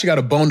I actually got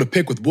a bone to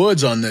pick with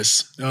Woods on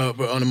this,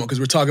 because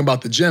we're talking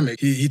about the gym.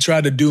 He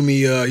tried to do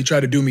me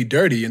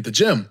dirty at the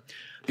gym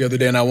the other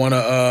day, and I want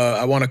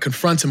to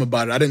confront him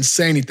about it. I didn't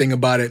say anything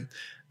about it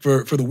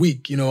for the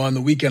week. On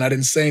the weekend, I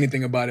didn't say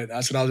anything about it.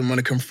 I said I was going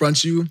to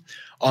confront you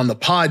on the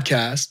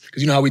podcast,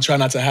 because how we try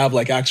not to have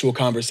like actual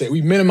conversation.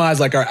 We minimize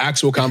like our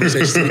actual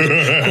conversations. So we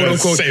can, quote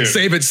unquote,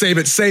 save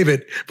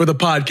it for the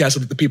podcast so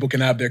that the people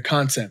can have their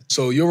content.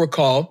 So you'll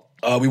recall,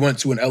 we went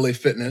to an LA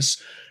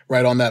Fitness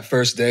right on that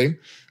first day.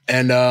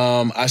 And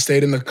I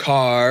stayed in the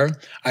car.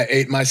 I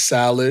ate my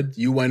salad.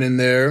 You went in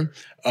there.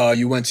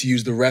 You went to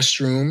use the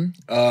restroom.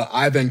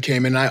 I then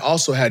came in. I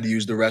also had to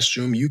use the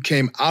restroom. You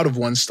came out of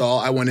one stall.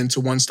 I went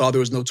into one stall. There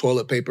was no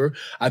toilet paper.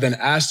 I then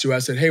asked you, I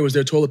said, hey, was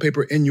there toilet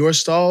paper in your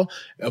stall?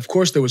 Of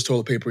course there was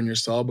toilet paper in your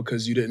stall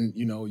because you didn't,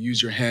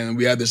 use your hand. And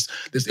we had this,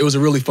 it was a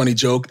really funny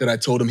joke that I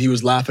told him. He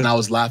was laughing. I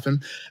was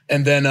laughing.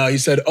 And then he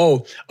said,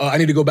 I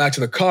need to go back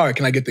to the car.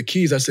 Can I get the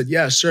keys? I said,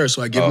 yeah, sure.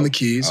 So I give him the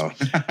keys.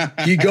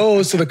 He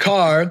goes to the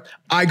car.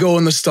 I go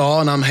in the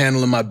stall and I'm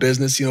handling my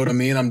business. You know what I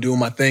mean? I'm doing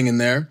my thing in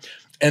there.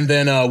 And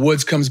then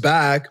Woods comes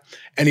back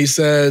and he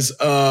says,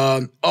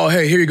 hey,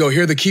 here you go.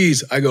 Here are the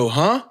keys. I go,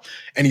 huh?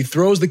 And he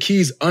throws the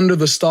keys under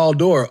the stall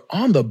door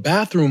on the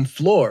bathroom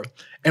floor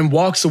and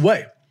walks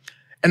away.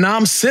 And now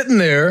I'm sitting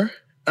there.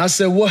 I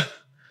said, what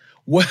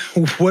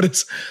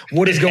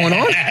is going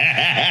on?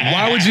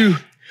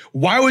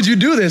 Why would you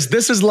do this?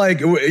 This is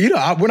like,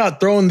 we're not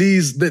throwing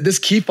this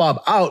key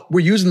fob out.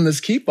 We're using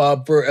this key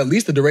fob for at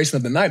least the duration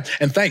of the night.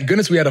 And thank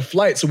goodness we had a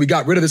flight, so we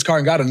got rid of this car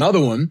and got another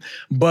one.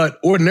 But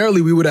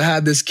ordinarily, we would have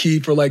had this key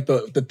for like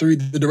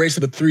the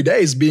duration of the 3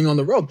 days being on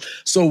the road.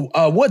 So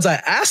Woods, I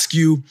ask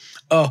you,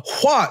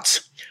 what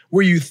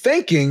were you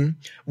thinking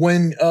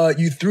when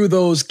you threw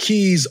those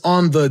keys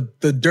on the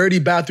dirty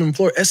bathroom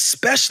floor,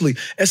 especially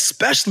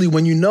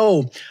when you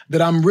know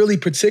that I'm really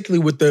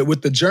particularly with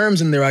the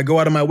germs in there. I go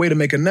out of my way to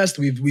make a nest.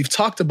 We've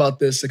talked about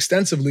this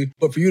extensively,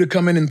 but for you to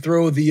come in and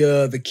throw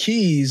the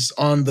keys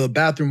on the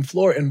bathroom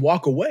floor and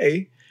walk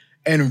away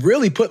and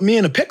really put me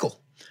in a pickle.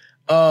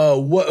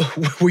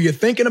 What were you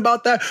thinking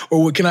about that?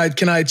 Or can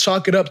I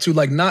chalk it up to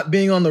like not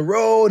being on the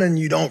road and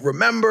you don't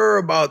remember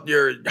about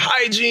your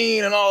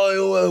hygiene and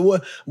all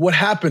what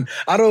happened?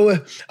 I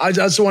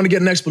just want to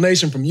get an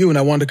explanation from you, and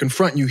I wanted to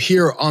confront you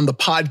here on the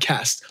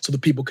podcast so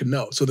that people could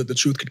know, so that the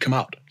truth could come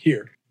out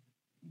here.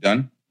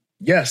 Done?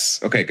 Yes.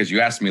 Okay, because you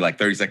asked me like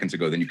 30 seconds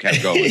ago, then you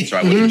kept going. So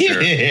I wasn't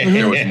sure if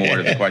there was more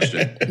to the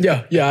question.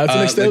 Yeah.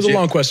 That was a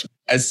long question.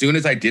 As soon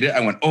as I did it, I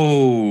went,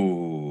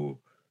 oh.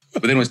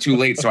 But then it was too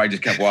late, so I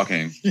just kept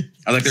walking.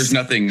 I was like, there's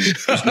nothing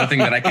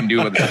that I can do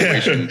about the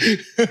situation.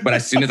 But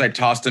as soon as I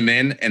tossed them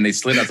in and they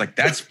slid, I was like,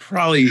 that's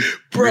probably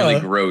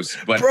really gross.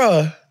 But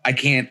I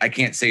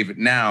can't save it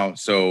now,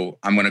 so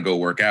I'm gonna go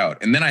work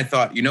out. And then I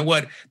thought, you know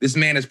what? This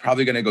man is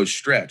probably gonna go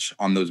stretch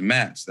on those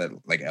mats that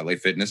like LA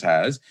Fitness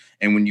has.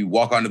 And when you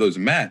walk onto those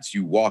mats,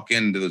 you walk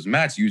into those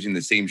mats using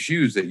the same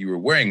shoes that you were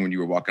wearing when you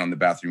were walking on the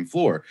bathroom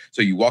floor.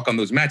 So you walk on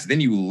those mats, then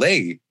you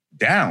lay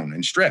down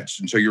and stretch.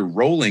 And so you're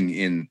rolling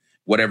in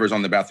whatever's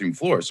on the bathroom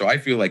floor. So I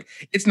feel like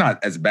it's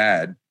not as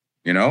bad,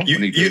 you know?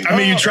 You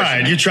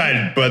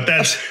tried, but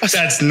that's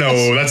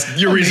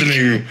your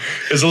reasoning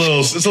is a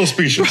little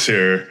specious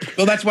here.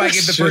 Well, that's why I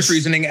gave the first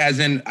reasoning as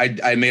in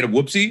I made a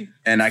whoopsie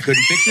and I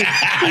couldn't fix it. So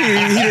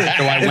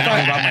I went on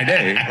about my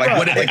day.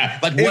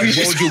 What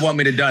would you want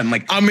me to done?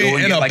 Like,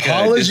 an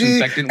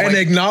apology, an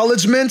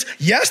acknowledgement.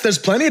 Yes, there's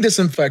plenty of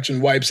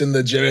disinfection wipes in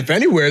the gym. If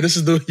anywhere,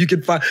 you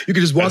could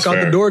just walk out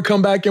the door,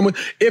 come back in with,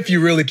 if you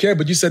really care.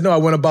 But you said, no, I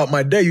went about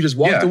my day. You just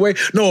walked away.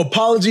 No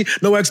apology,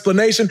 no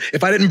explanation.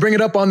 If I didn't bring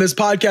it up on this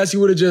podcast, you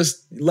would have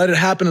just let it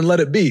happen and let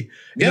it be.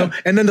 You know?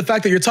 And then the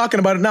fact that you're talking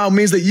about it now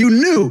means that you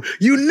knew.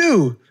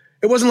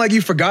 It wasn't like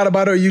you forgot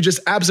about it or you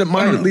just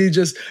absentmindedly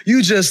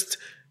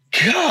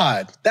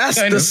God,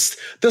 that's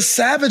the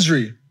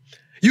savagery.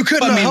 You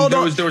couldn't have held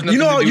on. There was nothing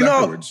to do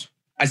afterwards.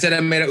 I said I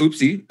made an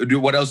oopsie.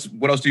 What else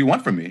do you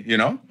want from me? You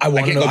know? I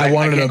wanted an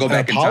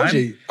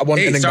apology. I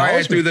wanted an acknowledgement. Sorry,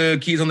 I threw the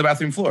keys on the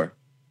bathroom floor.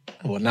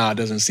 Well, now it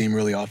doesn't seem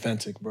really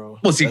authentic, bro.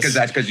 Well, see,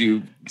 because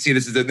you see,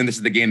 this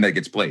is the game that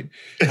gets played.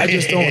 I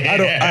just don't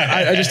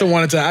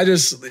want it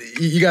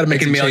to. You got to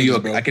make some changes,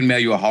 bro. I can mail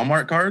you a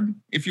Hallmark card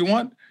if you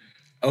want.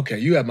 Okay,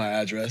 you have my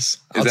address.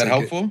 Is that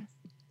helpful?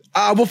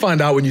 We'll find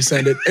out when you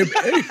send it.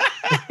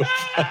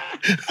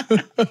 But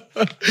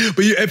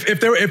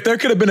if there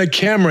could have been a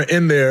camera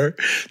in there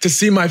to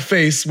see my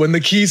face when the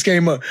keys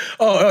came up.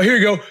 Oh, here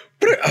you go.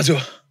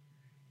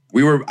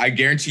 I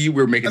guarantee you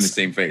we were making the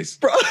same face.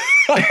 Bro.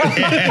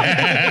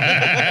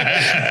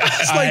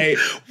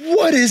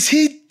 What is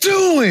he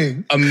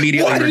doing?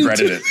 Immediately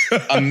regretted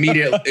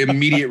it.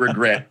 Immediate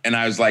regret. And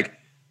I was like,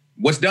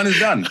 what's done is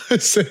done.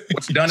 What's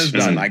done is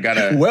done. I'm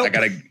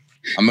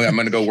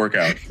gonna go work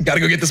out.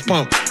 Gotta go get this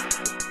pump.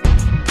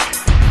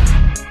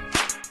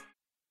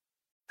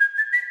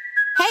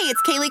 Hey,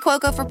 it's Kaylee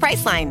Cuoco for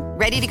Priceline.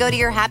 Ready to go to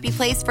your happy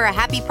place for a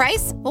happy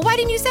price? Well, why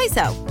didn't you say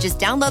so? Just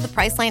download the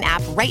Priceline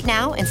app right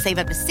now and save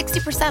up to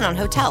 60% on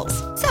hotels.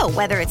 So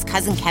whether it's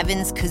Cousin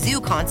Kevin's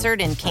Kazoo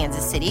Concert in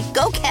Kansas City,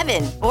 go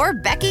Kevin, or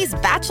Becky's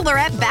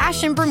Bachelorette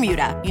Bash in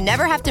Bermuda, you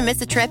never have to miss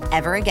a trip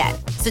ever again.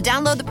 So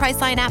download the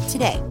Priceline app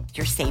today.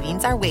 Your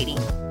savings are waiting.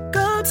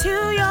 Go to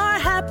your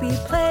happy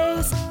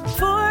place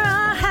for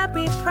a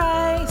happy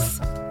price.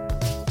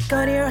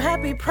 Go to your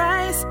happy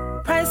price,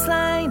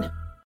 Priceline.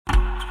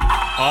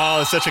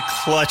 Oh, such a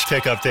clutch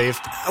pickup, Dave.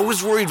 I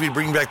was worried we'd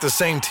bring back the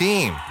same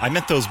team. I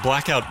meant those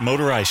blackout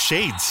motorized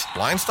shades.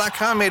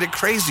 Blinds.com made it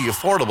crazy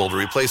affordable to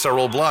replace our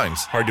old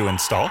blinds. Hard to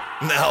install?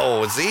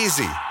 No, it's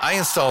easy. I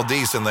installed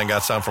these and then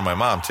got some for my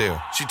mom, too.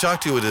 She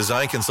talked to a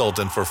design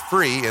consultant for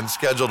free and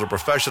scheduled a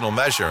professional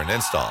measure and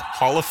install.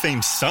 Hall of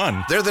Fame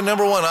son. They're the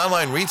 #1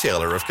 online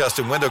retailer of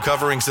custom window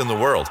coverings in the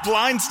world.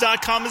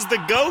 Blinds.com is the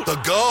GOAT. The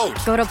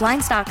GOAT. Go to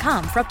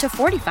Blinds.com for up to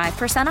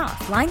 45%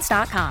 off.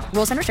 Blinds.com.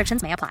 Rules and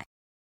restrictions may apply.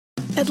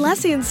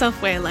 Atlassian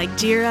software like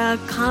Jira,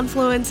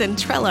 Confluence, and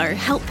Trello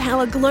help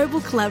power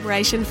global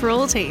collaboration for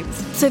all teams,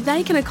 so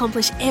they can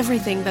accomplish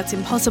everything that's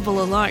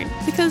impossible alone.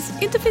 Because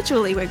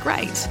individually we're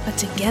great, but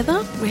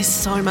together we're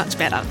so much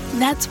better.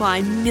 That's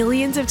why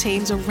millions of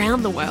teams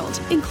around the world,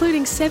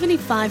 including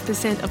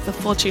 75% of the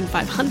Fortune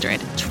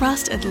 500,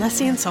 trust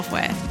Atlassian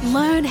software.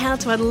 Learn how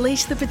to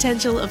unleash the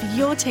potential of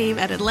your team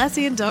at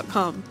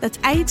Atlassian.com. That's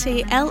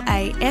Atlassian.com.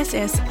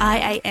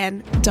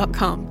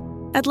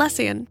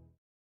 Atlassian.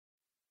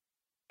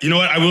 You know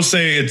what? I will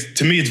say,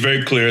 to me, it's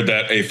very clear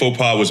that a faux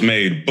pas was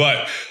made.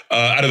 But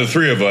out of the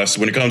three of us,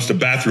 when it comes to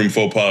bathroom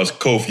faux pas,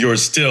 Kof,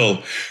 yours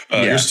still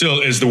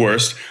is the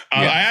worst.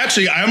 I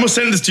almost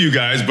sent this to you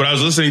guys, but I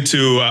was listening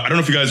to, I don't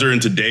know if you guys are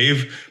into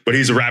Dave, but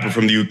he's a rapper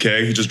from the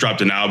UK. He just dropped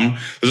an album.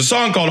 There's a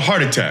song called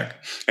Heart Attack.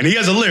 And he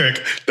has a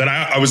lyric that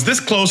I was this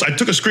close. I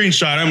took a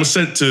screenshot. I almost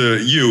sent to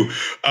you.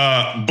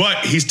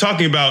 But he's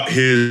talking about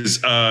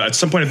his, at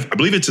some point, I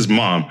believe it's his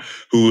mom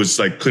who was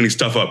like cleaning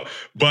stuff up.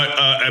 But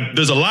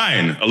there's a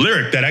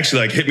lyric that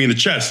actually like hit me in the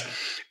chest.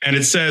 And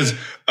it says,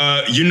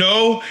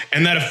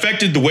 and that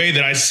affected the way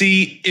that I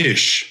see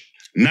ish.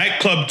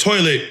 Nightclub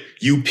toilet,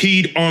 you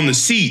peed on the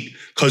seat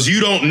because you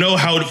don't know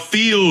how it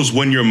feels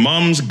when your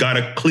mom's got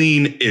a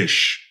clean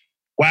ish.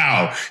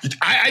 Wow.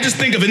 I just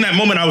think of in that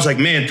moment, I was like,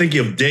 man, thinking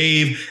of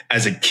Dave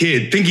as a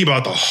kid, thinking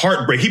about the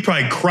heartbreak. He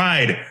probably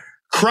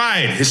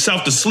cried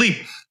himself to sleep,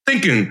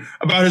 thinking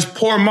about his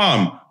poor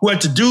mom who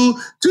had to do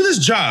this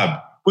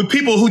job with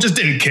people who just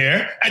didn't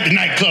care at the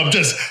nightclub,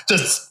 just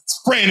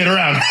spraying it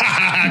around,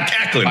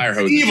 cackling,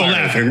 evil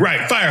laughing,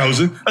 right? Fire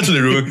hosing. That's what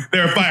they're doing.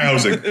 They're fire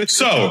hosing.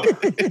 So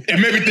it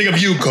made me think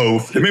of you,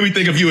 Cove. It made me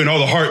think of you and all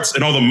the hearts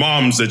and all the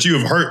moms that you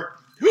have hurt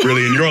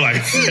really in your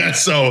life.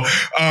 So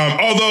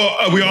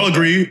although we all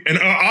agree, and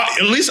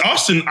at least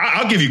Austin,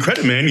 I'll give you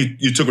credit, man.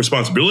 You took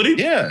responsibility.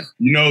 Yeah.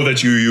 You know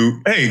that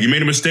you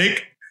made a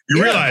mistake.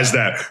 You realize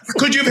that.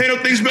 Could you have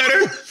handled things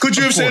better? Could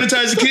you have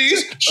sanitized the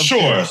keys?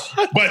 Sure.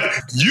 But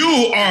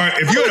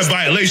if you're in a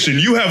violation,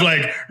 you have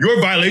like your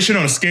violation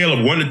on a scale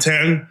of 1 to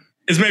 10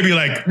 is maybe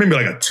like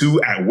a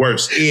 2 at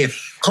worst.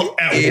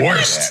 At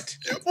worst.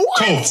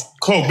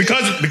 Cove,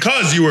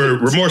 because you were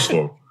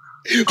remorseful.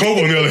 Cove,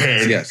 on the other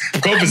hand,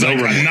 Cove is like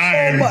a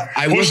 9.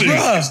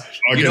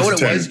 You know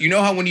what it was? You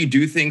know how when you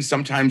do things,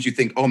 sometimes you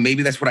think, oh,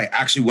 maybe that's what I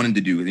actually wanted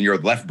to do. And your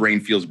left brain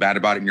feels bad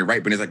about it. And your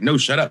right brain is like, no,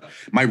 shut up.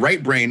 My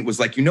right brain was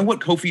like, you know what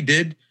Kofi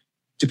did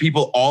to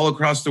people all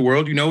across the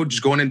world? You know,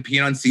 just going and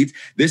peeing on seats.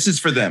 This is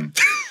for them.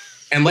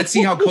 And let's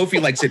see how Kofi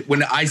likes it.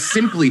 When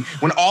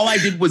all I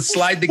did was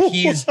slide the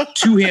keys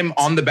to him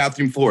on the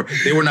bathroom floor.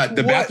 They were not,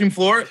 the bathroom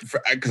floor,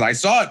 because I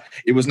saw it,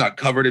 it was not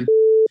covered in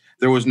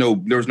there was no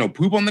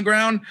poop on the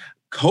ground.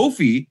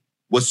 Kofi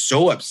was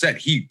so upset.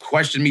 He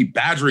questioned me,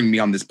 badgering me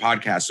on this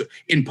podcast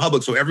in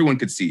public so everyone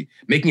could see,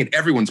 making it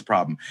everyone's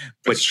problem.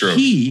 But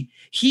he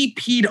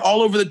peed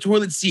all over the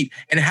toilet seat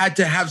and had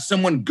to have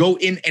someone go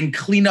in and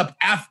clean up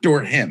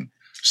after him.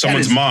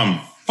 Someone's mom.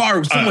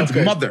 Someone's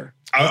mother.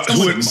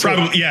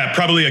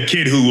 Probably a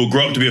kid who will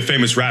grow up to be a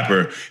famous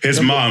rapper. His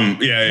mom,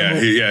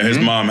 his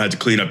mom had to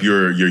clean up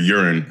your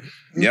urine.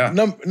 Yeah.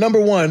 Number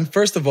one,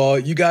 first of all,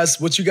 what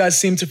you guys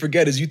seem to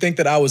forget is you think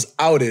that I was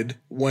outed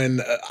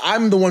when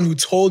I'm the one who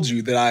told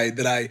you that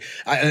I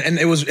and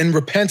it was in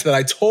repent that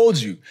I told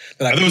you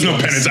that there was no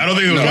penance. I don't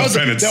think there was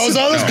no penance. There was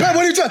all this penance.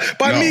 What are you talking?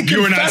 By me confessing.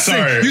 You were not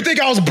sorry. You think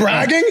I was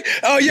bragging?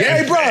 Oh yeah.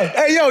 Hey bro.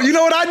 Hey yo. You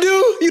know what I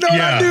do? You know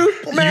what I do?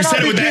 Man, you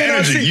said it with that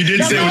energy. You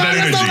did say it with that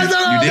energy.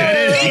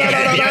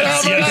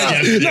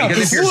 You did. Because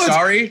if you're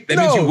sorry, that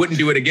means you wouldn't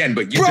do it again.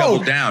 But you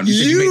doubled down.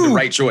 You made the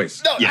right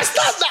choice. No,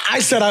 I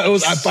said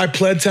I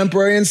pled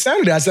temporary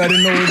insanity. I said I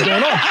didn't know what was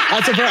going on.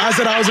 I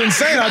said I was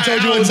insane. I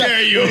told you what was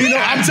happening. You know,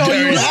 I'm telling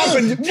you what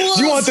happened. Do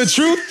you want the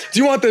truth? Do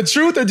you want the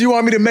truth, or do you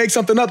want me to make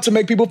something up to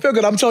make people feel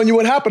good? I'm telling you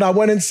what happened. I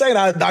went insane.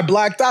 I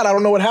blacked out. I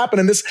don't know what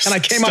happened. And I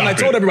came out and I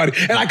told everybody.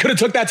 And I could have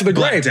took that to the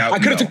grave. I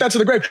could have took that to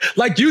the grave.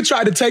 Like you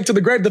tried to take to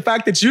the grave the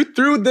fact that you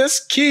threw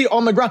this key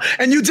on the ground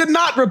and you did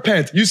not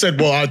repent. You said,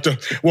 well,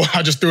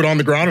 I just threw it on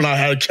the ground and I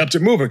had kept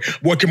it moving.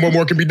 What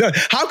more can be done?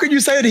 How could you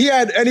say that he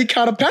had any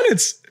kind of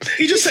penance?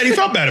 He just said he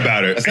felt bad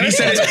about it. And he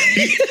said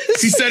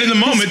he said in the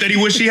moment that he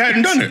wished he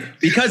hadn't done it.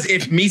 Because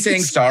if me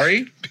saying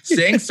sorry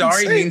means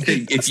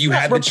that if you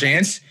had the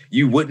chance,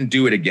 you wouldn't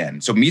do it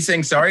again. So me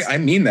saying sorry, I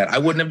mean that. I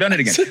wouldn't have done it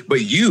again.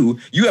 But you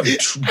have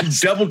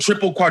double,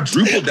 triple,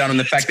 quadrupled down on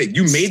the fact that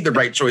you made the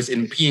right choice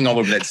in peeing all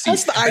over that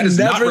seat. That is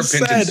not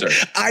repentance, sir.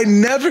 I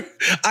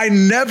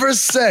never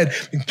said,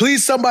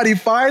 please somebody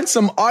find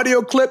some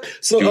audio clip,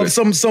 some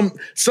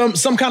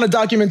kind of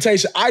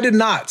documentation. I did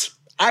not.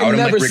 I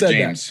never said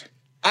that.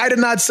 I did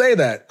not say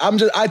that.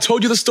 I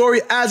told you the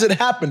story as it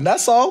happened.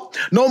 That's all.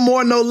 No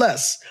more, no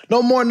less.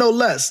 No more, no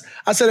less.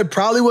 I said it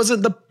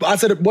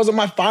wasn't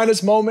my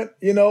finest moment,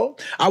 you know?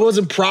 I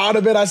wasn't proud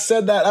of it. I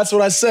said that. That's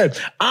what I said.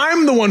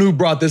 I'm the one who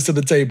brought this to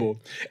the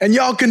table. And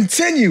y'all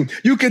continue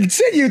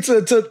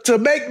to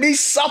make me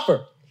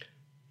suffer.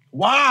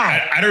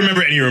 Why? I don't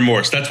remember any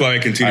remorse. That's why I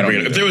continue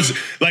bringing it up. If there was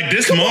like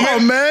this moment,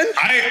 on, man.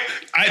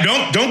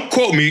 I don't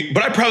quote me,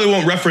 but I probably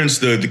won't reference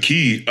the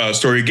key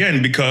story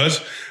again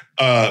because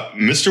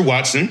Mr.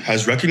 Watson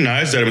has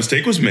recognized that a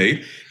mistake was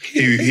made.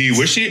 He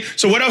wished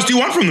so what else do you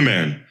want from the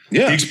man?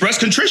 Yeah. He expressed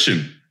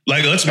contrition.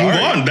 Like, let's move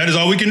on. That is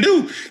all we can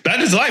do.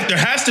 That is life. There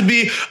has to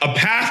be a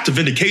path to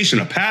vindication,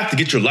 a path to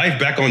get your life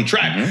back on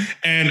track. Mm-hmm.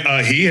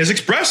 And he has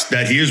expressed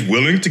that he is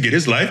willing to get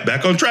his life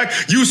back on track.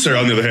 You, sir,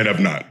 on the other hand, have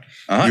not.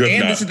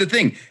 This is the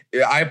thing.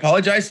 I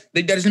apologize.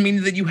 That doesn't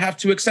mean that you have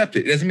to accept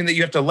it. It doesn't mean that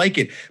you have to like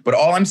it. But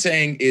all I'm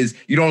saying is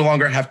you no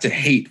longer have to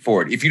hate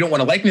for it. If you don't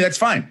want to like me, that's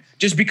fine.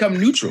 Just become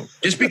neutral.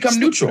 Just become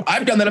neutral.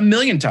 I've done that a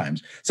million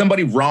times.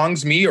 Somebody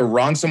wrongs me or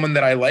wrongs someone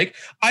that I like.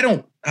 I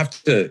don't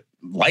have to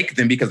like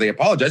them because they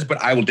apologize, but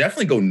I will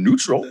definitely go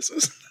neutral.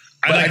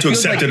 I'd like to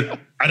accept it.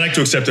 I'd like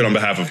to accept it on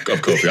behalf of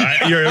Kofi.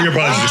 Your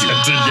apology is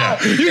accepted. Yeah,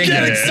 you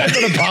can't accept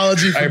an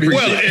apology for me.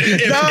 Well,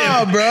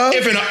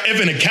 if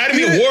an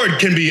Academy Award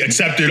can be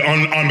accepted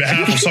on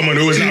behalf of someone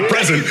who is not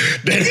present,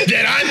 then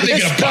I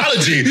think an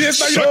apology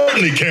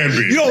certainly can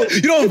be.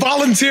 You don't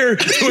volunteer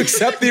to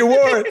accept the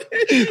award.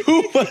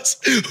 Who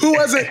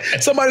was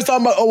it? Somebody's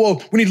talking about,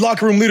 we need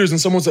locker room leaders, and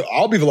someone said,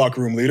 I'll be the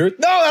locker room leader.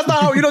 No, that's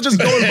not how. You don't just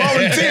go and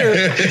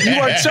volunteer. You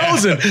are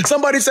chosen.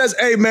 Somebody says,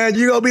 hey man,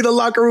 you're gonna be the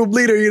locker room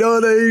leader. You know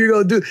what you're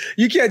gonna do.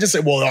 You can't just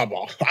say,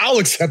 well, I'll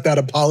accept that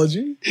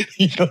apology.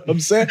 You know what I'm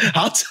saying?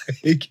 I'll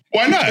take.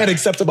 Why not? An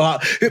acceptable.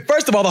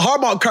 First of all, the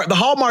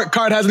Hallmark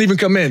card hasn't even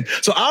come in,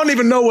 so I don't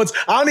even know what's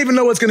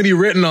going to be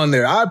written on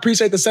there. I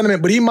appreciate the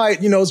sentiment, but he might,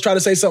 try to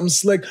say something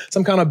slick,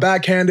 some kind of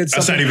backhanded.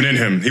 That's not even in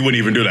him. He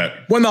wouldn't even do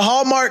that. When the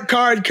Hallmark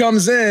card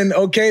comes in,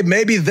 okay,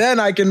 maybe then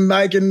I can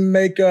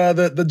make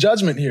the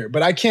judgment here,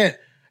 but I can't.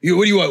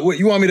 What do you want?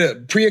 You want me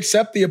to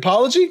pre-accept the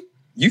apology?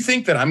 You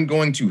think that I'm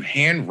going to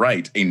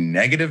handwrite a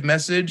negative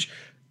message,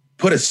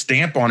 put a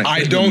stamp on it?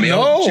 I don't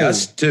know.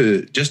 Just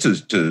to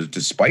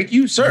spite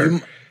you,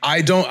 sir.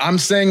 I don't. I'm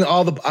saying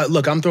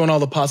look. I'm throwing all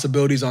the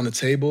possibilities on the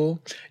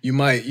table. You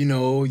might,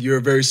 you're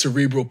a very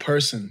cerebral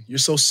person. You're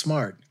so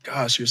smart.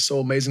 Gosh, you're so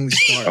amazingly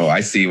smart. Oh,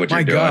 I see what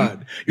you're doing. My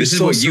God, this is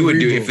so what you would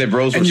do if the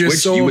roles were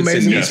switched. You would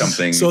send me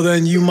something. So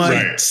then you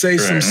might say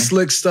some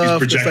slick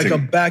stuff. It's like a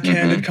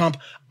backhanded comp.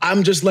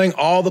 I'm just laying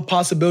all the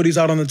possibilities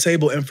out on the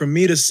table, and for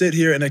me to sit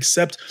here and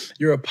accept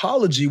your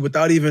apology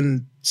without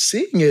even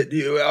seeing it,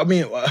 so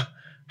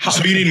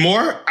you need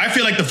more? I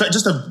feel like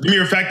just the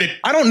mere fact that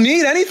I don't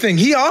need anything.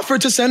 He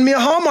offered to send me a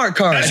Hallmark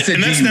card. That's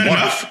not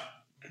enough.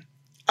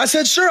 I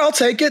said, sure, I'll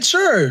take it.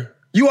 Sure,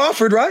 you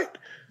offered, right?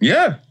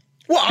 Yeah.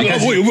 Well,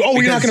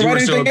 you're not going to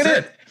write anything in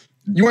it?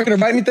 You weren't going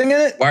to write anything in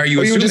it? Why are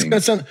you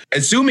assuming?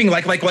 Assuming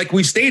like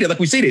we stated,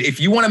 if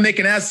you want to make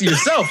an ass of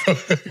yourself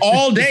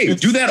all day,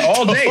 do that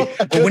all day.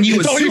 But when you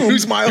assume,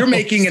 you're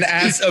making an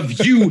ass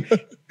of you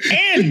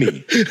and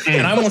me,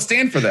 and I won't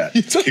stand for that.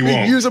 He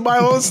won't.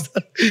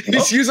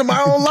 He's using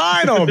my own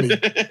line on me.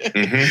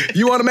 Mm-hmm.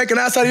 You want to make an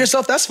ass out of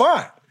yourself? That's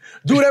fine.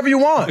 Do whatever you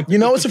want.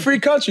 It's a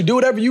free country. Do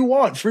whatever you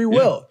want. Free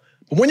will.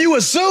 But when you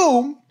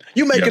assume,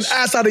 you make an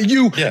ass out of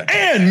you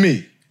and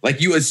me. Like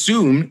you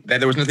assume that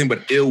there was nothing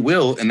but ill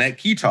will in that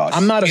key toss.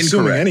 I'm not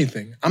assuming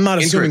anything. I'm not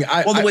assuming.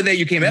 The way that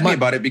you came at me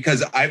about it,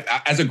 because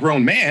I, as a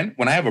grown man,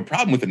 when I have a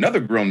problem with another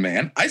grown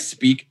man, I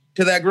speak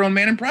to that grown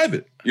man in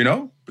private,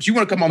 But you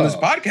want to come on this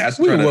podcast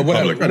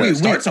and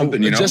start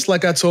something, Just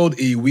like I told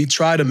E, we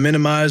try to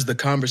minimize the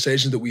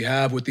conversations that we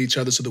have with each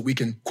other so that we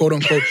can, quote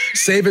unquote,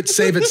 save it.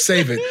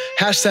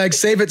 Hashtag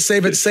save it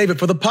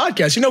for the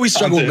podcast. We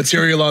struggle with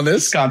material on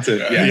this.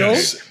 Content.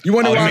 Yeah. You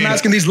wonder why I'm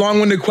asking these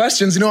long-winded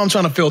questions. I'm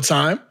trying to fill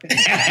time.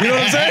 You know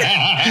what I'm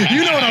saying?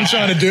 You know what I'm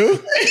trying to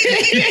do.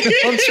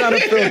 I'm trying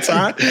to fill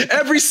time.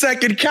 Every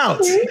second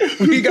counts.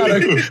 We got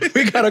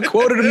a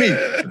quota to meet.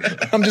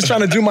 I'm just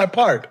trying to do my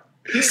part.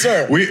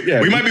 Sir.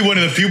 We might be one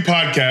of the few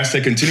podcasts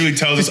that continually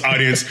tells this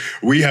audience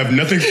we have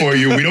nothing for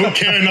you. We don't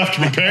care enough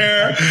to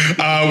prepare.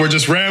 We're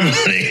just rambling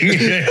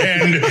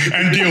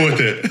and deal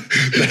with it.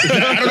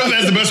 I don't know if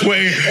that's the best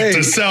way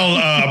to sell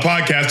a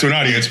podcast to an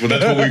audience, but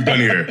that's what we've done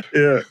here.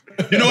 Yeah.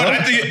 You know what?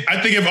 I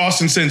think if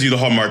Austin sends you the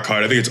Hallmark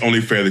card, I think it's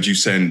only fair that you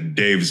send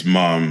Dave's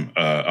mom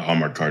a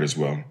Hallmark card as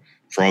well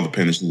for all the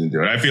pain that she didn't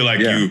do. I feel like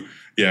we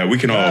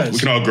can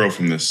all grow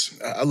from this.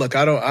 Look,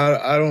 I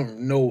don't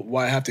know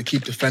why I have to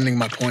keep defending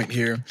my point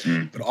here,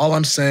 but all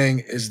I'm saying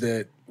is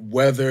that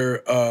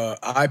whether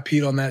I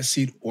peed on that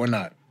seat or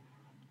not,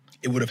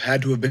 it would have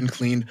had to have been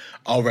cleaned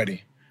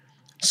already.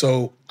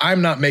 So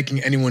I'm not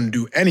making anyone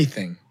do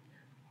anything.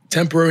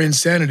 Temporary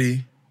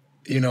insanity,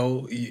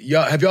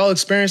 have y'all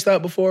experienced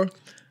that before?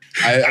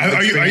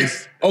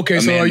 Okay,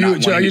 so are you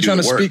trying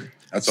to speak?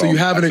 So you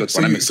haven't.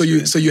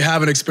 So you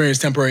haven't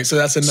experienced temporary. So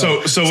that's a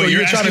no. So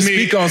you're trying to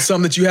speak on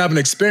something that you haven't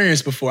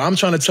experienced before. I'm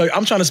trying to tell you.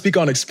 I'm trying to speak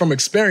on from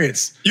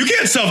experience. You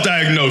can't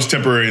self-diagnose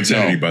temporary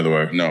insanity, by the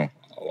way. No.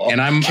 And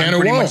I'm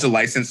pretty much a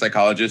licensed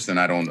psychologist, and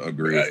I don't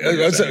agree.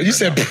 You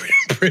said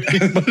pretty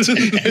much.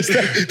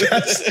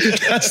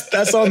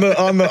 That's on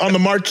the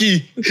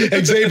marquee.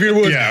 Xavier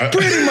Woods,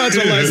 pretty much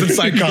a licensed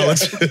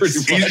psychologist.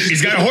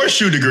 He's got a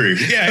horseshoe degree.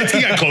 Yeah,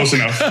 he got close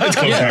enough. It's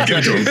close enough. Give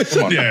it to him.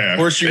 Come on. Yeah,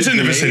 horseshoe. It's in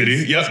the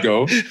vicinity. Let's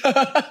go.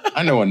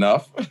 I know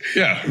enough.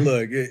 Yeah.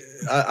 Look,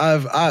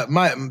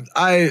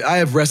 I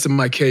have rested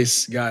my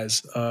case,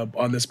 guys,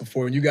 on this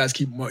before, and you guys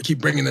keep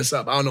bringing this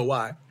up. I don't know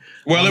why.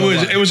 Well,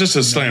 it was just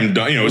a slam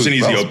dunk. It was an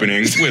easy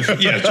opening. She was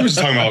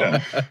talking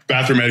about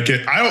bathroom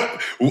etiquette.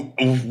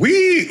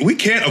 We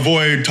can't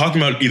avoid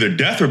talking about either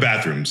death or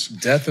bathrooms.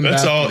 Death and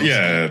that's bathrooms. all.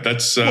 Yeah,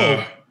 that's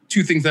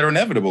two things that are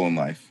inevitable in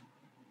life.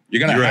 You're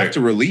gonna have to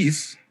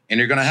release, and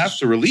you're gonna have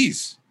to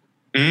release.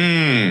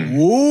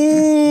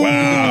 Ooh.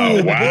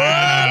 Wow.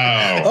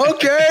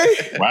 Okay.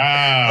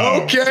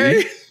 Wow.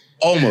 Okay. See?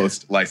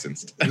 Almost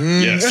licensed.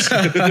 Yes.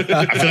 I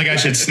feel like I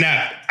should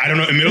snap. I don't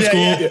know. In middle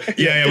school,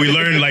 we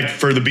learned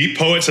for the beat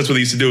poets, that's what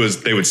they used to do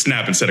is they would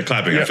snap instead of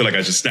clapping. I feel like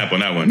I should snap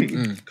on that one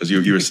because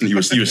you were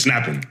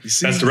snapping.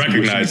 That's to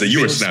recognize that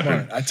you were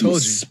snapping. Smart. I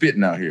told you.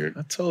 Spitting out here.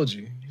 I told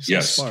you.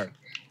 You're so smart.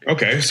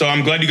 Okay, so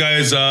I'm glad you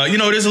guys,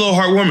 it is a little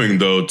heartwarming,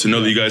 though, to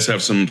know that you guys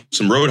have some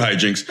road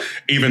hijinks,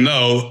 even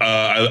though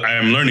I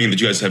am learning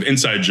that you guys have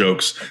inside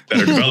jokes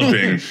that are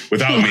developing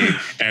without me,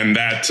 and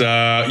that,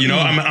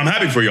 I'm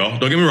happy for y'all.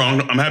 Don't get me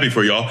wrong, I'm happy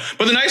for y'all.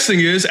 But the nice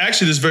thing is,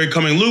 actually, this very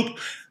coming loop,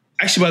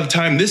 by the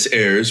time this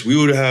airs, we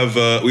would have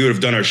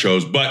done our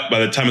shows, but by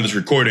the time of this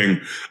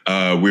recording,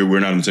 we're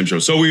not on the same show.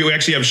 So we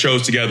actually have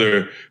shows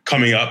together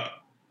coming up.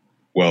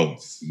 Well,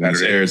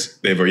 this airs,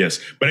 yes.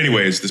 But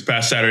anyways, this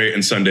past Saturday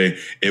and Sunday,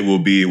 it will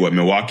be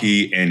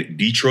Milwaukee and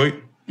Detroit.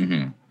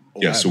 Mm-hmm.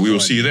 Yeah, so we will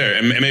see you there.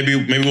 And maybe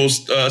we'll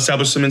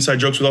establish some inside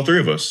jokes with all three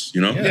of us,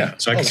 you know? Yeah.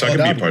 So I can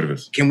be a part of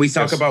it. Can we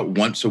talk about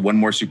one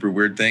more super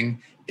weird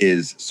thing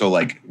is, so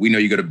like, we know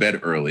you go to bed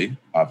early,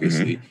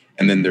 obviously. Mm-hmm.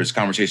 And then there's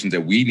conversations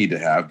that we need to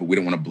have, but we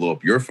don't want to blow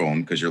up your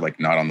phone because you're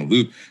like not on the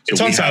loop. So it's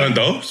on silent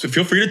though, so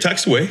feel free to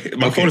text away.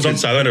 My phone is on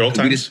silent at all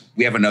times.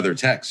 We have another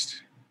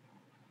text.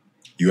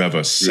 You have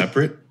a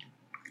separate,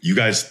 you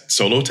guys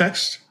solo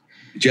text?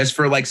 Just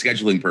for like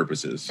scheduling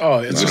purposes. Oh,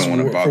 it's just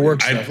for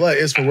work stuff.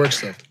 It's for work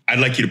stuff. I'd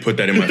like you to put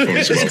that in my phone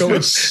as well.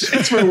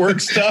 It's for work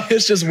stuff.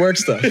 It's just work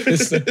stuff.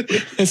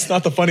 It's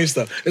not the funny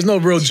stuff. There's no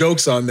real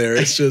jokes on there.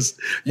 It's just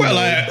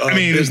I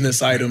mean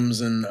business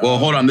items and. Well,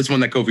 hold on. This one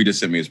that Kofi just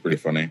sent me is pretty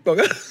funny.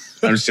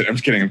 I'm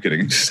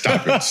kidding.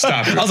 Stop it.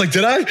 I was like,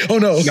 did I? Oh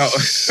no. No.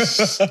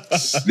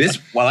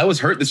 While I was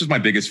hurt, this was my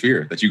biggest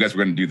fear that you guys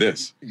were going to do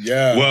this.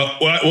 Yeah.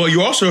 Well,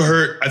 you also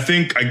hurt. I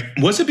think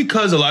was it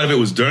because a lot of it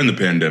was during the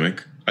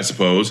pandemic, I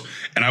suppose,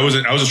 and I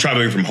was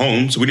traveling from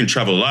home, so we didn't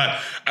travel a lot.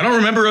 I don't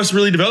remember us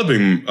really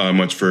developing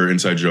much for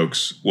inside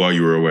jokes while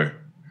you were away.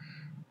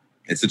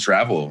 It's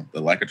the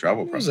lack of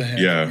travel.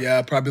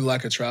 Yeah, probably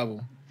lack of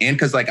travel. And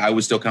because like I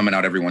was still coming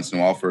out every once in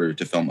a while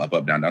to film up,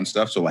 down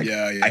stuff. So like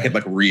I could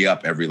like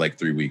re-up every like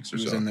 3 weeks or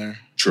so. In there.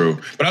 True.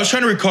 But I was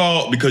trying to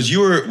recall because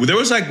there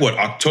was like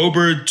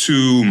October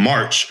to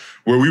March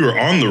where we were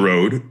on the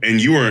road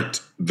and you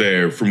weren't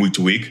there from week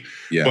to week.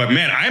 Yeah. But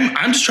man,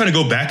 I'm just trying to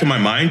go back in my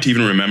mind to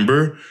even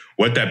remember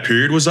what that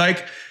period was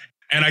like.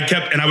 And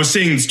I was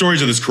seeing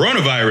stories of this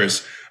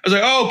coronavirus. I was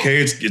like, oh,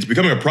 okay, it's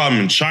becoming a problem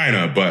in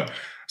China, but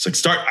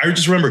it's like I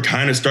just remember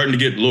kind of starting to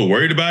get a little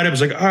worried about it. I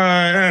was like,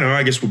 I don't know,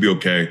 I guess we'll be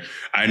okay.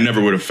 I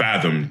never could have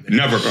fathomed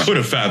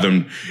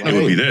it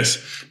would be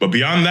this. But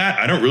beyond that,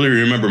 I don't really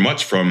remember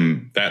much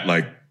from that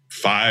like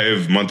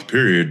 5-month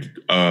period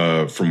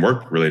from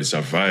work related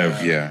stuff. I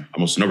have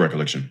almost no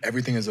recollection.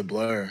 Everything is a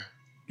blur.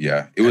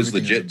 Yeah, it was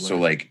legit. So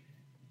like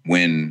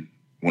when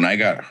I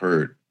got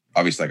hurt,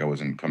 obviously like I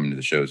wasn't coming to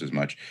the shows as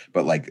much,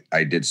 but like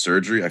I did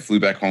surgery. I flew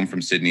back home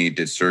from Sydney,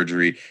 did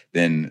surgery.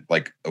 Then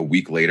like a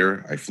week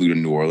later, I flew to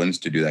New Orleans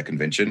to do that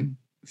convention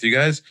with you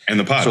guys. And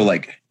the pod. So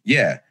like,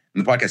 yeah,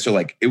 and the podcast. So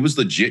like, it was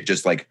legit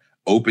just like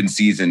open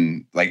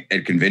season, like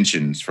at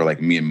conventions for like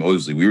me and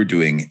Mosley. We were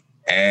doing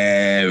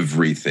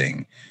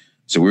everything.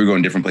 So we were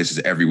going different places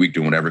every week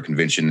doing whatever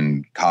convention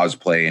and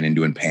cosplaying and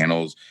doing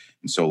panels.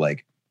 And so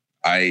like,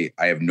 I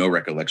have no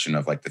recollection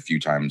of like the few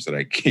times that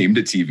I came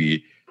to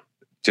TV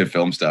to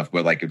film stuff,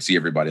 but like could see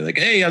everybody like,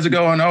 hey, how's it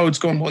going? Oh, it's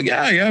going well.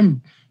 Yeah,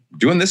 I'm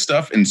doing this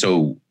stuff. And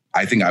so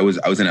I think I was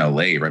in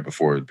LA right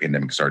before the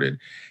pandemic started.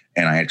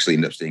 And I actually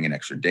ended up staying an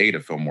extra day to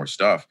film more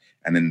stuff.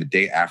 And then the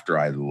day after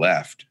I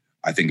left,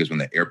 I think is when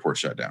the airport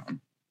shut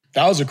down.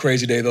 That was a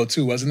crazy day though,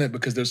 too, wasn't it?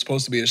 Because there's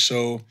supposed to be a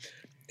show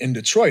in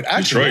Detroit,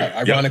 actually,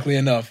 ironically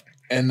enough.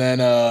 And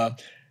then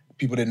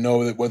people didn't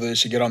know whether they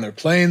should get on their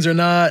planes or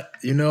not,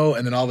 you know?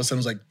 And then all of a sudden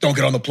it was like, don't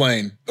get on the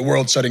plane. The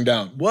world's shutting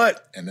down.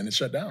 What? And then it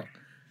shut down.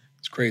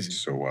 It's crazy.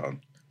 So wild.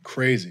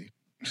 Crazy.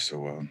 So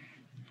wild.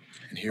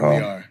 And here we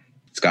are.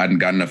 It's got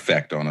an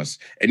effect on us.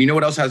 And you know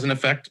what else has an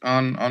effect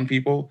on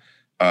people?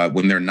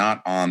 When they're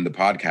not on the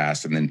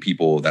podcast, and then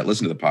people that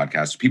listen to the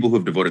podcast, people who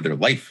have devoted their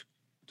life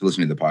to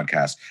listening to the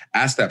podcast,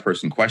 ask that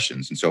person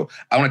questions. And so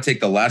I want to take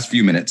the last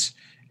few minutes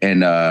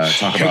and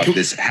talk about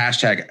this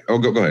hashtag. Oh,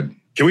 go ahead.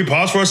 Can we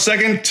pause for a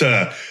second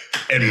to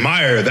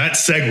admire that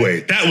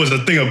segue? That was a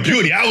thing of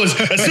beauty. As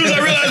soon as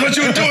I realized what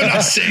you were doing, I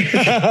was saying,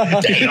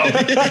 damn,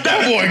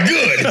 that boy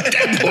good.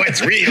 That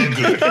boy's real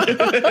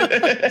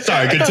good.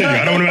 Sorry, continue.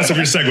 I don't want to mess up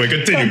your segue.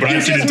 Continue, but I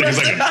actually didn't take a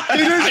second.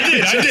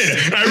 I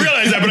did. I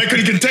realized that, but I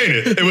couldn't contain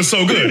it. It was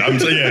so good.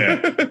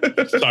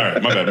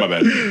 Sorry, my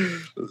bad.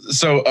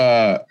 So,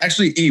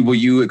 actually, E, will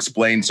you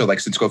explain? So,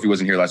 like, since Kofi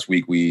wasn't here last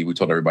week, we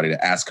told everybody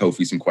to ask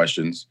Kofi some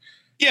questions.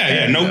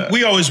 Yeah. No,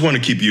 we always want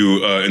to keep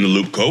you in the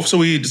loop, Kofi. So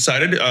we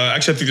decided,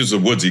 actually, I think this was a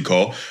Woodsy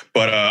call,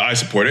 but I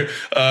support it.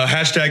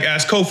 Hashtag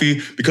Ask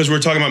Kofi, because we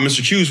were talking about Mr.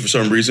 Hughes for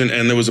some reason,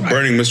 and there was a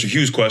burning Mr.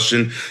 Hughes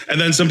question. And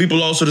then some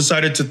people also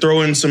decided to throw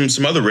in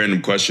some other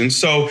random questions.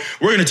 So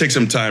we're going to take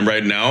some time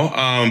right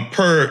now,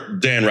 per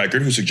Dan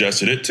Reichert, who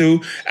suggested it,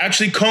 to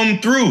actually comb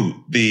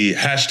through the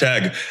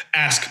hashtag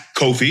Ask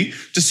Kofi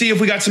to see if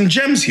we got some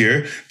gems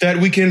here that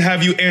we can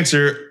have you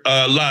answer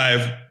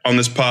live on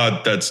this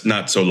pod that's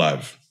not so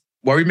live.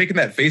 Why were you making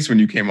that face when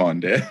you came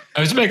on, Dad? I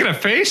was making a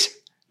face?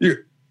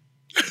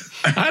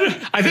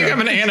 I think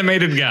I'm an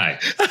animated guy.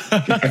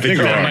 I think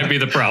that might be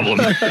the problem.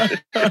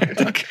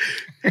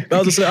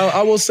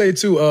 I will say,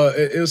 too,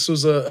 this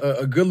was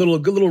a good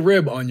little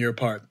rib on your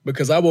part,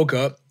 because I woke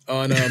up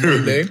on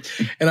Monday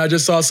and I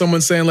just saw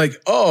someone saying like,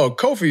 oh,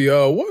 Kofi,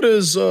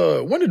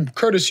 when did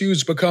Curtis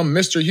Hughes become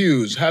Mr.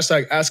 Hughes?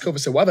 Hashtag Ask Kofi. I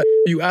said, why the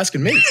are you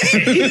asking me? This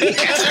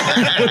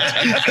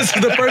is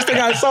the first thing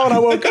I saw when I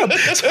woke up.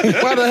 So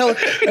why the hell?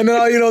 And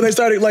then, they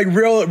started like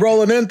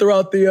rolling in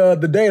throughout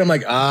the day. And I'm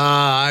like,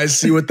 I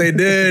see what they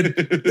did.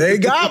 They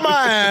got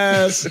my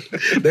ass.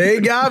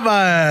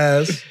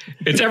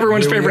 It's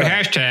everyone's favorite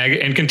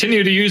hashtag, and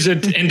continue to use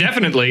it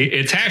indefinitely.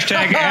 It's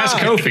hashtag Ask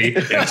Kofi.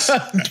 Yes.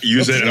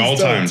 Use it at all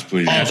times,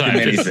 please. All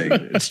times.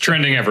 It's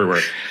trending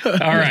everywhere.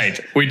 All right.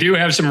 We do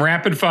have some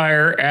rapid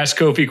fire Ask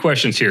Kofi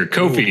questions here.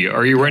 Kofi,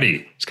 are you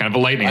ready? It's kind of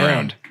a lightning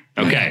round.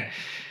 Okay.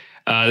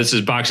 This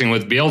is Boxing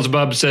with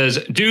Beelzebub says,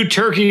 do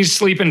turkeys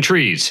sleep in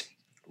trees?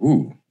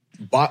 Ooh.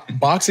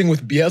 Boxing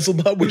with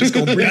Beelzebub? We're just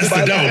going to bring That's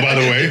the devil, by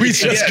the way. We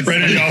just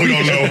credit y'all who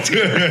don't know.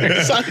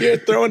 It's out here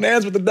throwing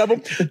hands with the devil.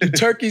 Do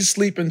turkeys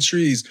sleep in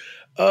trees?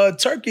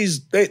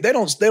 Turkeys, they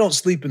don't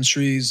sleep in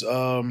trees.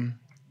 No,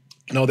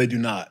 they do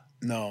not.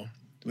 No.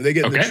 When they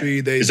get in the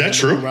tree, they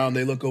look around,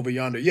 they look over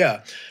yonder.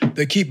 Yeah.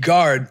 They keep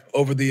guard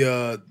over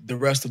the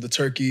rest of the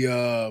turkey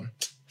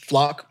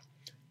flock.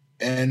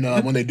 And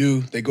when they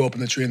do, they go up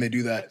in the tree and they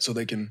do that so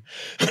they can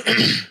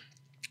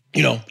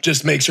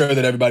just make sure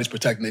that everybody's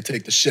protected. They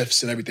take the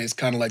shifts and everything. It's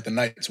kind of like the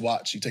night's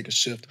watch. You take a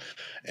shift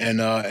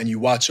and you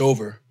watch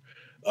over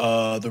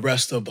the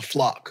rest of the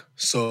flock.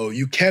 So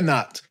you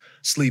cannot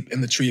sleep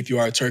in the tree if you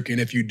are a turkey.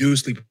 And if you do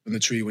sleep in the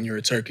tree when you're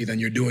a turkey, then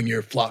you're doing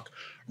your flock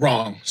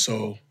wrong.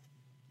 So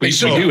we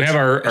do have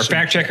our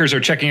fact checkers are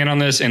checking in on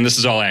this, and this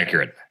is all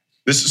accurate.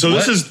 This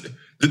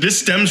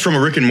stems from a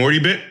Rick and Morty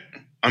bit.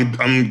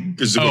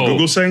 Is it what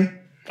Google's saying?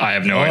 I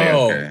have no idea.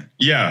 Okay.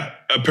 Yeah.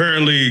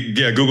 Apparently,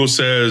 Google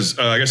says,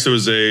 I guess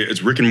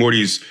it's Rick and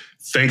Morty's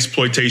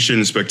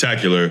Thanksploitation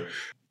Spectacular.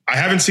 I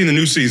haven't seen the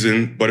new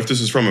season, but if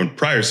this is from a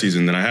prior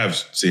season, then I have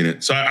seen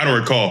it. So I don't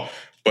recall,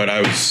 but I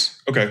was,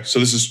 okay. So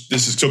this is,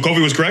 so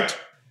Kofi was correct?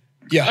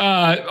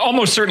 Yeah.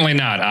 Almost certainly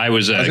not. I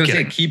was going to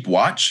say keep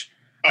watch.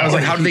 I was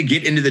like, how do they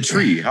get into the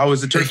tree? How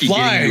is the turkey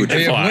getting into a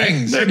tree? They have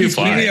wings. They do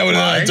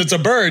fly. It's a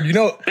bird, They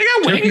got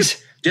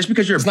wings. Just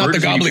because you're a bird,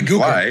 it's not the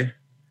gobbledygook.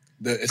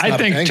 I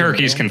think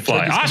turkeys can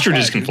fly.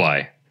 Ostriches can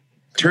fly.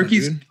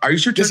 Turkeys? Are you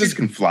sure turkeys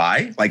can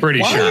fly? Like,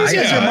 pretty sure. Why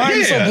is your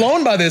mind so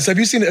blown by this? Have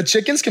you seen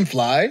chickens can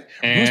fly?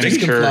 And roosters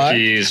can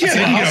turkeys. fly. Yeah,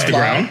 they can get off the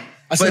ground.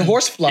 I said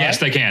horse fly. Yes,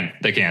 they can.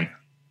 They can.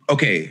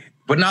 Okay,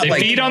 but not they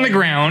feed on the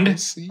ground,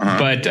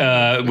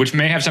 but which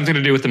may have something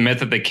to do with the myth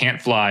that they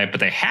can't fly, but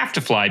they have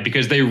to fly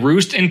because they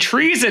roost in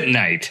trees at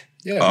night.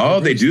 Yeah. Oh,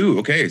 they do.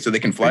 Okay, so they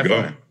can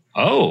fly.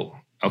 Oh.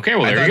 Okay,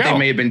 well, there you go. I thought they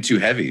may have been too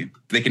heavy.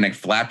 They can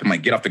flap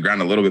and get off the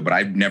ground a little bit, but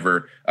I've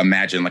never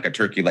imagined a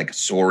turkey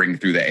soaring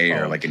through the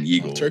air like an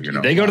eagle.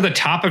 They go to the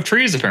top of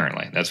trees,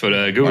 apparently. That's what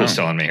Google's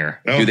telling me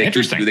here. Oh,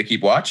 interesting. Do they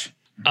keep watch?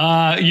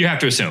 You have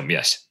to assume,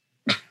 yes.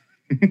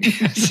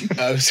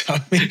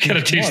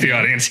 Gotta teach the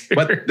audience here.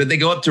 But they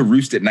go up to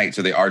roost at night,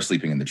 so they are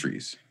sleeping in the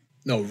trees.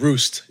 No,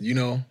 roost,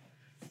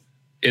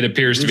 It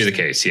appears to be the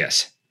case,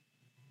 yes.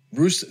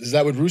 Roost, is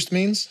that what roost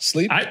means?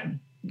 Sleep?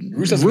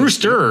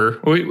 Rooster.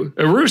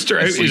 A rooster.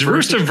 Is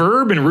roost a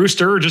verb, and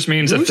rooster just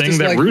means a thing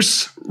that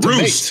roosts?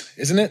 Roost,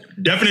 isn't it?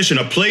 Definition,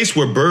 a place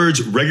where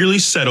birds regularly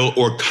settle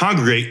or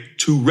congregate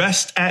to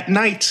rest at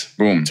night.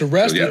 Boom. To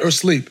rest or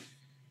sleep?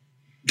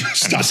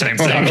 Stop. The same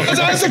thing.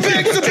 It's a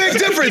big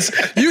difference.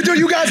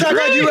 You guys act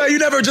like you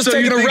never just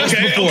taken a rest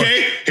before.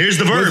 Okay, here's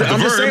the verb.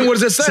 I'm just saying, what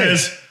does it say?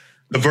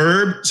 The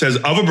verb says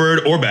of a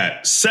bird or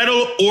bat,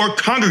 settle or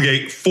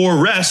congregate for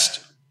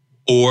rest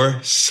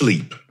or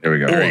sleep. There we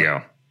go. There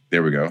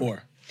we go.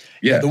 Or.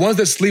 Yeah, the ones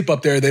that sleep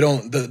up there, they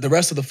don't. The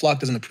rest of the flock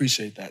doesn't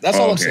appreciate that. That's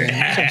all I'm saying.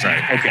 That's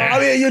right. Okay. I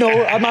mean,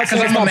 I'm not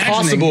saying it's not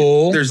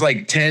possible. There's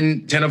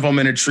 10 of them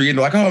in a tree, and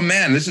they're like, "Oh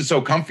man, this is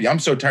so comfy. I'm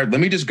so tired. Let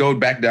me just go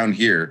back down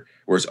here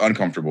where it's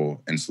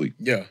uncomfortable and sleep."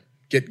 Yeah,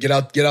 get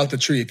out the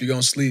tree if you're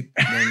gonna sleep.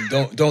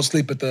 And don't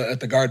sleep at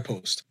the guard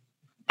post.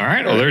 All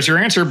right. Well, there's your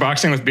answer.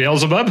 Boxing with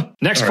Beelzebub.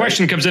 Next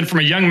question comes in from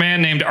a young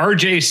man named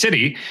RJ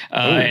City.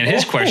 And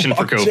his question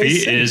for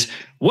Kofi is,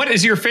 what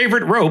is your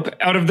favorite rope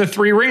out of the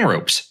 3 ring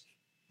ropes?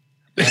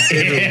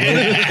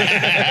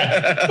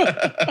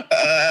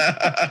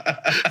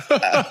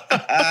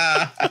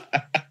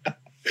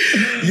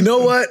 You know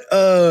what?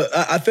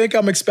 I think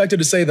I'm expected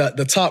to say that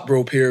the top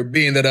rope here,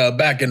 being that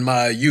back in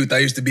my youth, I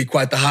used to be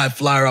quite the high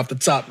flyer off the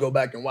top. Go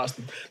back and watch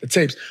the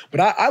tapes.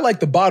 But I like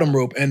the bottom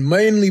rope, and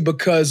mainly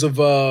because of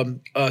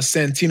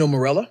Santino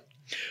Marella,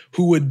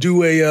 who would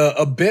do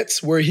a bit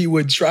where he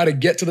would try to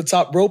get to the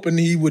top rope and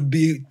he would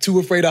be too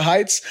afraid of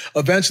heights.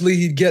 Eventually,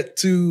 he'd get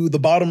to the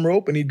bottom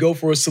rope and he'd go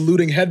for a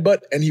saluting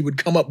headbutt and he would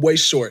come up way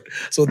short.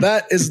 So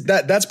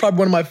that's probably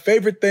one of my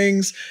favorite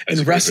things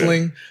in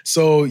wrestling.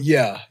 So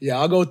yeah,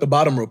 I'll go with the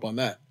bottom rope on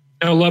that.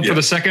 No love for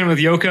the second with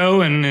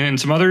Yoko and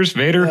some others,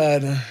 Vader?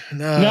 No,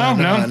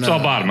 it's all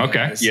bottom.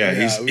 Okay. Yeah,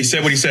 he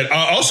said what he said.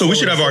 Also, we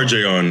should have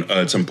RJ on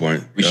at some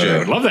point. We should. I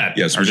would love that.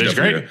 Yes, RJ's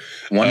great.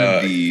 One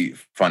of the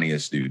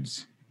funniest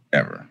dudes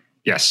ever.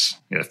 Yes.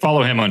 Yeah,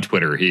 follow him on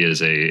Twitter. He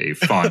is a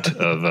font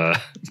of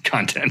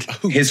content.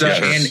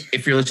 And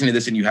if you're listening to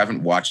this and you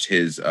haven't watched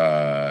his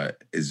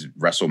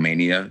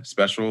WrestleMania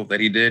special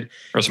that he did,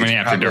 WrestleMania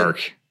After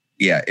Dark.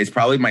 Yeah, it's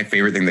probably my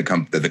favorite thing that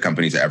the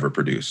company's ever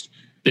produced.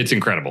 It's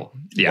incredible.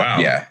 Yeah. Wow.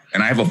 Yeah.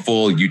 And I have a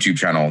full YouTube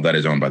channel that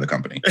is owned by the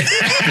company.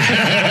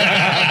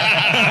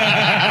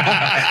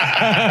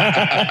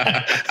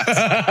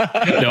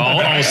 No,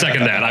 I'll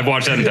second that. I've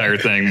watched that entire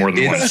thing more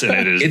than once, and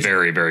it is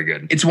very, very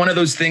good. It's one of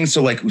those things.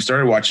 So we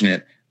started watching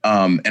it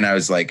And I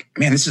was like,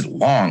 man, this is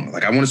long.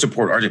 Like, I want to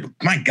support RJ, but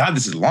my God,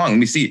 this is long. Let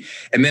me see.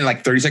 And then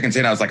like 30 seconds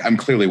in, I was like, I'm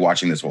clearly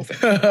watching this whole thing.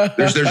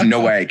 There's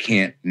no way I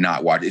can't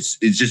not watch. It's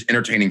just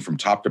entertaining from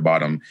top to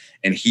bottom.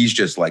 And he's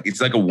just like,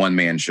 it's like a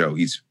one-man show.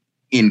 He's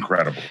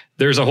incredible.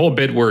 There's a whole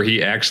bit where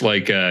he acts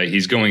like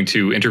he's going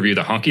to interview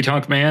the Honky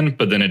Tonk Man,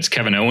 but then it's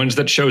Kevin Owens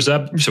that shows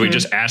up. So he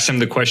just asks him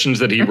the questions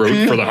that he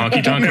wrote for the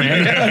Honky Tonk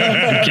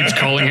Man. He keeps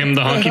calling him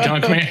the Honky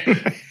Tonk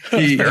Man.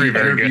 He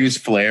interviews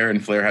Flair,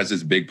 and Flair has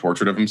this big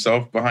portrait of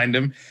himself behind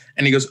him.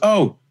 And he goes,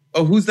 oh,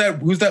 who's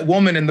that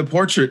woman in the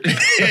portrait?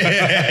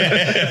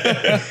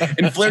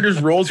 And Flair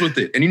just rolls with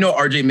it. And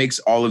RJ makes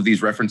all of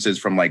these references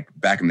from like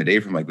back in the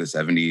day, from like the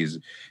 70s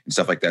and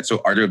stuff like that. So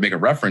RJ would make a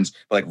reference,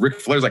 but like Ric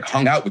Flair's like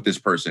hung out with this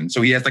person.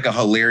 So he has like a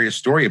hilarious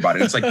story about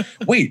it. It's like,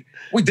 wait,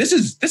 this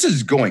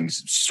is going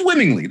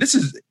swimmingly. This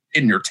is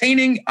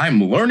entertaining.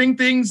 I'm learning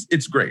things.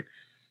 It's great.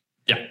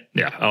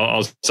 Yeah.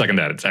 I'll second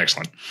that. It's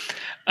excellent.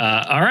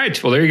 All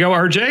right. Well, there you go,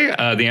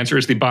 RJ. The answer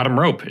is the bottom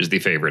rope is the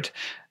favorite.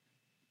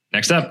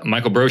 Next up,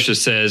 Michael Brocious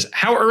says,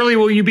 how early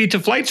will you be to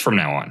flights from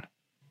now on?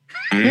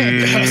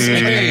 Great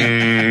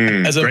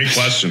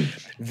question.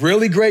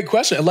 Really great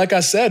question. And like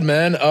I said,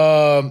 man,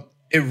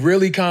 it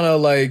really kind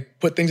of like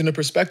put things into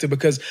perspective,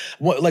 because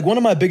one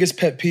of my biggest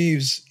pet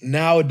peeves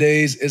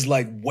nowadays is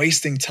like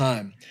wasting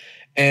time.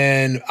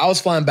 And I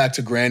was flying back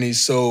to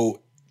Granny's.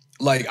 So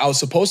like I was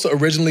supposed to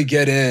originally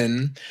get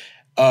in,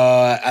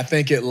 I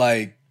think at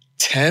like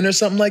 10 or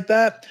something like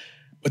that.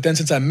 But then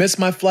since I missed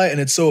my flight and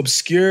it's so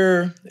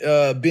obscure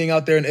being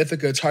out there in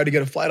Ithaca, it's hard to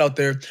get a flight out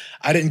there.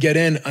 I didn't get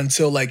in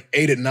until like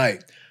 8 at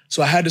night.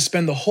 So I had to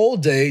spend the whole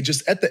day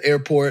just at the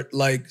airport.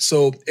 Like,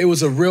 so it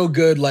was a real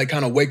good like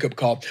kind of wake up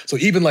call. So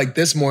even like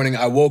this morning,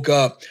 I woke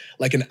up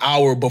like an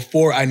hour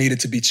before I needed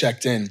to be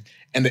checked in.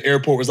 And the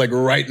airport was like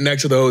right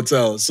next to the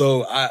hotel.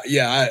 So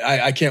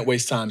I can't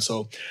waste time.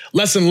 So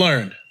lesson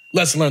learned.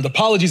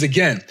 Apologies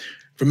again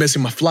for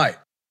missing my flight.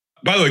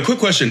 By the way, quick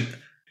question.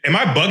 Am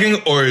I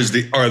bugging, or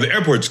are the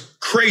airports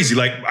crazy?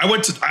 Like I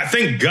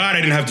thank God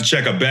I didn't have to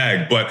check a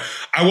bag, but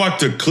I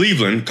walked to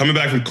Cleveland, coming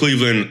back from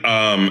Cleveland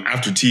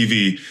after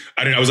TV.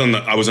 I was on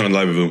a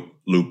live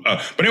loop.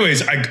 But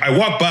anyways, I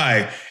walked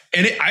by,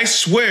 and I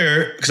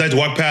swear, because I had to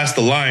walk past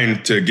the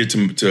line to get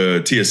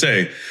to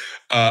TSA,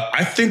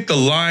 I think the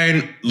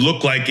line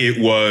looked like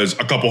it was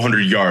a couple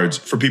hundred yards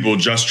for people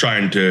just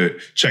trying to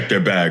check their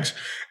bags.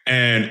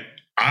 And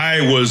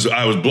I was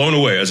blown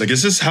away. I was like,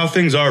 is this how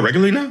things are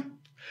regularly now?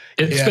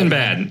 It's been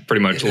bad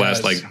pretty much the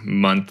last like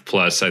month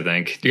plus, I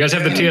think. Do you guys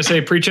have the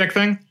TSA pre-check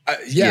thing? I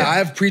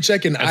have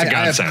pre-check, and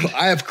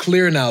I have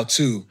Clear now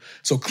too.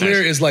 So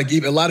Clear is like,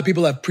 a lot of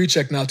people have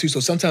pre-check now too.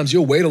 So sometimes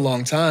you'll wait a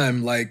long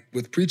time like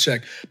with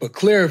pre-check, but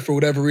Clear, for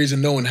whatever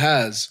reason, no one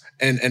has.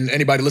 And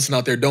anybody listening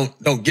out there,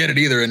 don't get it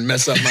either and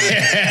mess up my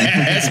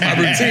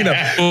routine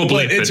up.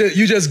 But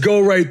you just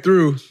go right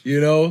through,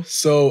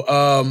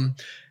 So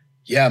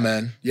yeah,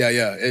 man.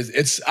 Yeah.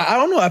 It's I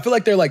don't know. I feel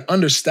like they're like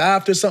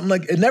understaffed or something.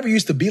 Like, it never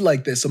used to be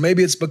like this. So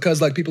maybe it's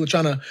because like people are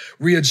trying to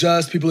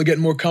readjust. People are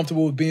getting more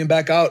comfortable with being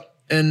back out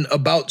and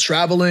about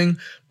traveling,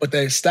 but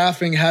the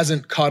staffing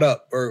hasn't caught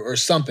up or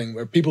something,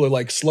 where people are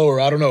like slower.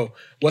 I don't know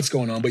what's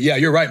going on, but yeah,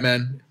 you're right,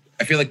 man.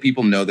 I feel like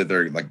people know that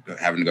they're like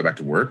having to go back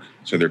to work.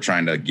 So they're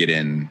trying to get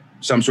in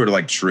some sort of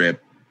like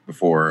trip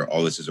before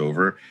all this is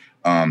over.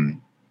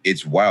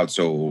 It's wild.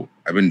 So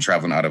I've been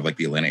traveling out of like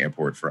the Atlanta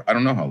airport for I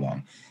don't know how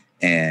long.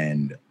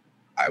 And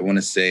I want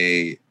to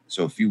say,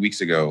 so a few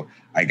weeks ago,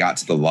 I got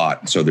to the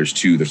lot. So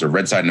there's a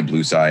red side and a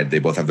blue side. They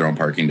both have their own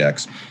parking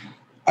decks.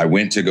 I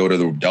went to go to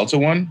the Delta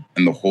one,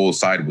 and the whole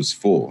side was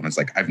full. And it's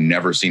like, I've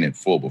never seen it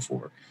full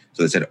before.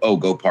 So they said, oh,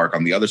 go park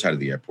on the other side of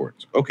the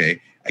airport. So,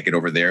 okay, I get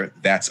over there.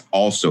 That's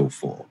also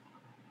full.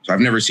 So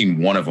I've never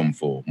seen one of them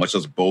full, much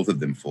less both of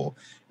them full.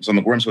 So I'm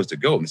like, where am I supposed to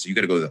go? And they said, you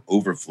got to go to the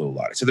overflow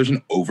lot. I said, there's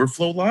an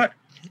overflow lot?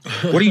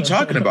 What are you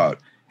talking about?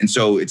 And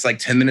so it's like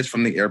 10 minutes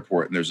from the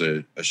airport, and there's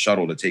a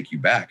shuttle to take you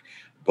back.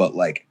 But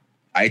like,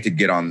 I had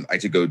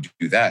to go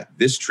do that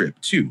this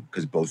trip too,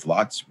 because both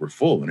lots were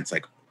full. And it's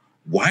like,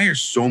 why are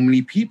so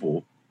many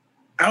people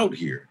out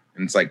here?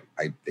 And it's like,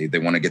 they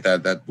want to get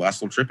that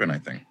last little trip in, I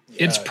think.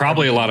 It's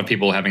probably a lot of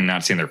people having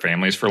not seen their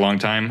families for a long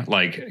time.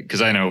 Like,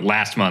 because I know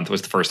last month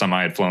was the first time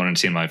I had flown and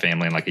seen my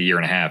family in like a year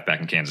and a half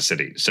back in Kansas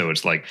City. So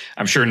it's like,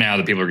 I'm sure now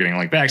that people are getting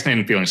like vaccinated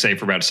and feeling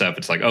safer about stuff,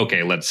 it's like,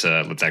 okay, let's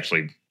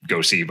actually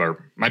go see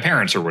my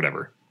parents or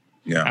whatever.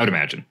 Yeah. I would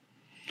imagine.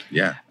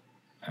 Yeah.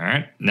 All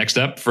right. Next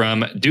up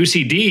from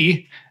Deucey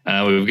D,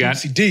 we've got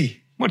Deucey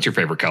D. What's your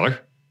favorite color?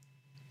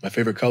 My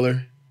favorite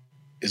color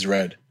is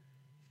red.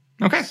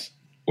 Okay.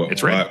 Well,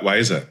 it's red. Why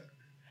is that?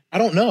 I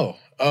don't know.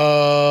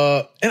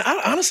 And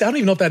honestly, I don't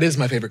even know if that is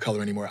my favorite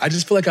color anymore. I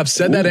just feel like I've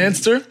said that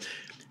answer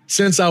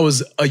since I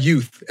was a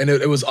youth, and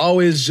it was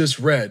always just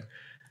red.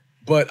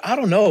 But I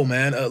don't know,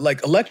 man.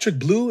 Like electric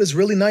blue is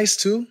really nice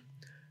too.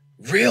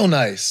 Real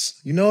nice.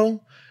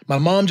 My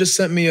mom just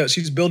sent me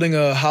she's building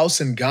a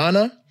house in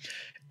Ghana,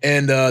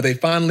 and they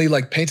finally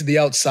like painted the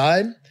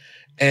outside,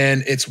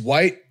 and it's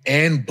white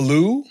and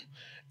blue.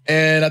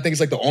 And I think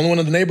it's like the only one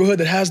in the neighborhood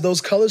that has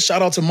those colors.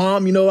 Shout out to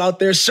mom, out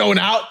there showing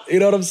out. You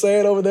know what I'm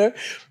saying over there?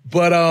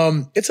 But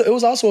it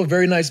was also a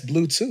very nice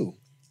blue too.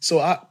 So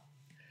I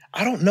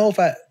don't know if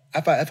I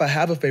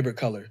have a favorite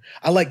color.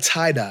 I like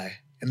tie-dye,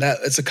 and that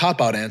it's a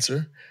cop-out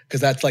answer because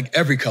that's like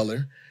every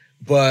color.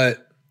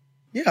 But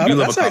yeah, you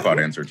love a cop-out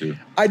answer too.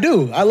 I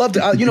do. I love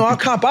to. I'll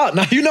cop out.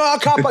 Now I'll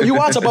cop out. You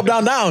watch up,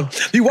 down, down.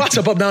 You watch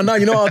up, down,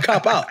 down. I'll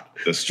cop out.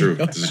 That's true.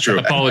 This is true.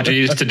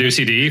 Apologies to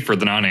Deucey D for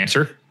the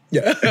non-answer.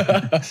 Yeah.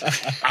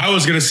 I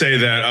was gonna say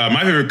that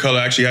my favorite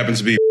color actually happens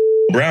to be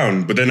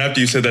brown, but then after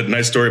you said that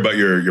nice story about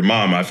your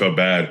mom, I felt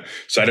bad.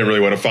 So I didn't really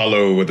want to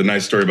follow with the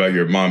nice story about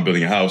your mom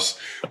building a house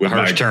with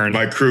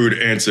my crude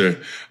answer.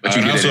 But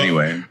you did it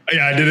anyway.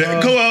 Yeah, I did it.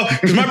 Cool. Well,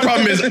 because my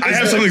problem is I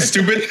have something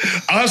stupid.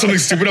 I'll have something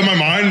stupid on my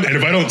mind, and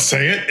if I don't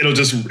say it, it'll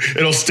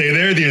stay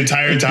there the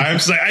entire time.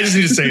 So I just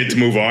need to say it to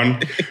move on.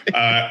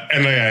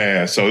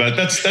 So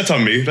that's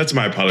on me. That's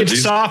my apologies.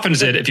 It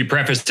softens it if you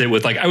preface it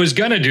with like, I was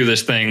gonna do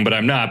this thing, but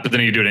I'm not. But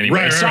then you do it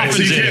anyway. It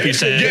softens it if you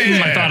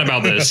say, I thought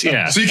about this.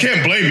 Yeah. So you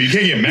can't blame me. You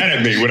can't get mad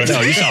at me when I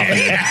say you softened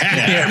it.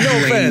 Yeah. No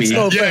offense.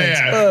 No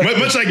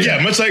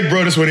offense. Much like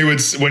Brodus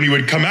when he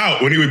would come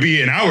out, when he would be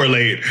an hour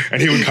late,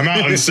 and he would come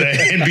out and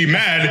say and be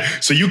mad,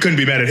 so you couldn't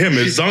be mad at him.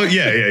 You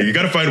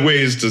got to find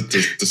ways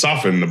to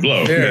soften the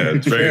blow. Fair,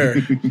 it's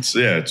very, it's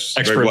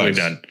expertly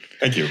done.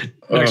 Thank you.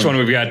 Next one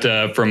we've got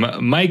from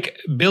Mike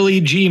Billy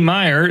G.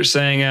 Meyer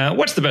saying,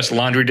 what's the best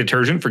laundry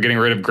detergent for getting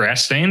rid of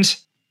grass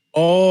stains?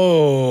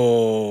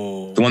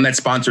 Oh. The one that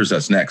sponsors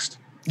us next.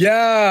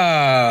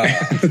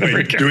 Yeah.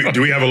 Wait,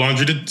 do we have a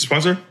laundry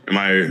sponsor? Am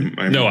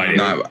I no idea.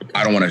 No,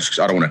 I don't want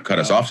to cut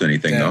us off to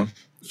anything though.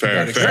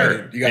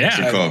 Fair.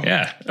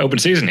 Yeah. Open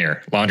season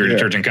here. Laundry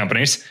detergent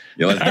companies.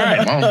 Yeah, all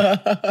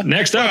right.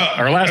 Next up,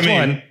 our last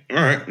one. All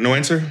right. No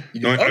answer.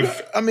 You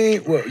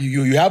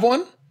have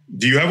one?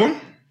 Do you have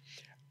one?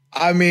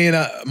 I mean,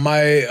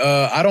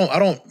 I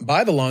don't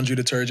buy the laundry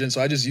detergent, so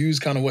I just use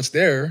kind of what's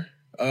there.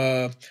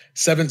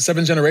 Seven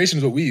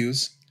Generations, what we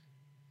use.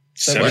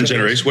 Seven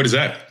Generations. What is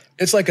that?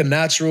 It's like a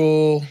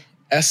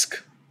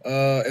natural-esque.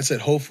 It's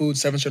at Whole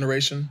Foods, 7th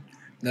Generation.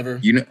 Never.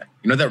 You know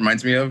what that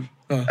reminds me of?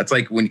 That's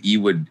like when E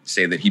would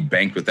say that he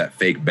banked with that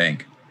fake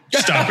bank.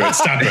 Stop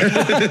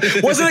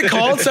it. Wasn't it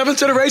called 7th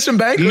Generation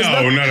Bank? No.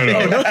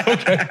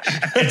 Okay.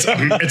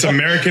 It's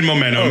American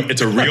Momentum.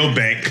 It's a real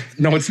bank.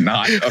 No, it's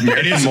not.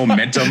 American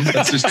Momentum.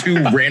 That's just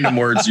two random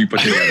words you put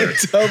together.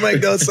 It don't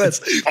make no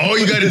sense. All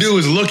you got to do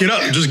is look it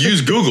up. Just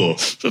use Google.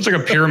 So it's like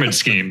a pyramid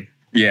scheme.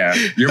 Yeah,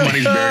 your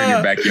money's buried in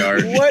your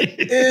backyard. What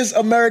is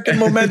American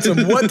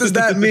Momentum? What does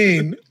that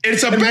mean?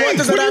 It's a bank. What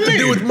does it have to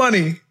do with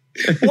money?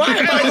 Why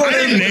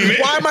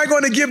am I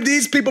going to give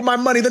these people my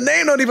money? The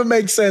name don't even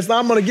make sense. Now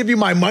I'm going to give you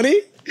my money?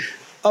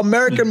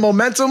 American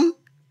Momentum?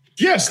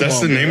 Yes,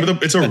 that's the name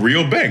of it's a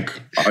real bank.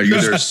 Are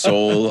you their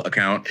sole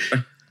account?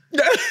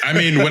 I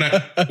mean, when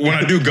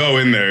I do go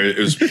in there, it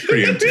was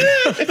pretty empty.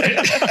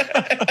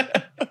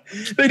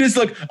 They just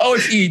look,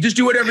 it's E. Just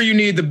do whatever you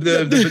need.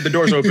 The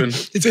door's open.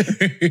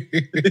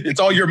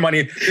 It's all your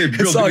money.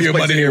 It's all your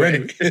money here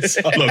anyway.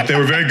 Look, they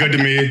were very good to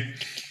me.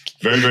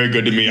 Very, very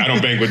good to me. I don't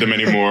bank with them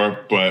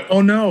anymore, but...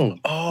 Oh, no.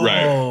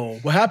 Right.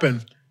 What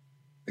happened?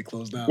 They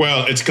closed down.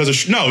 Well, it's because of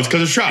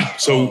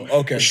Schwab. So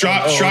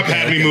Schwab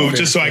had me move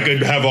just so I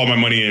could have all my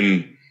money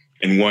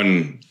in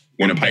one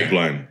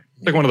pipeline.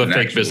 Like one of the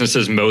fake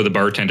businesses Mo the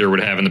bartender would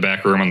have in the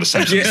back room on The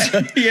Simpsons.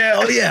 Yeah.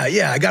 Oh,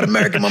 yeah. I got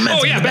American Momentum.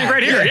 Oh, yeah, bank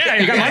right here. Yeah,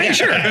 you got money?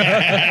 Sure.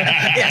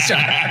 Yeah, sure.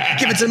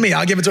 Give it to me.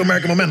 I'll give it to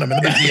American Momentum in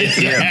the back.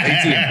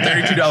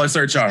 ATM, $32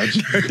 surcharge.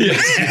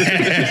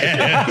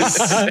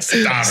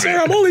 Stop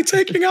Sir, I'm only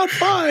taking out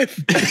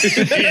 $5.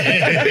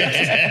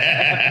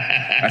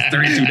 That's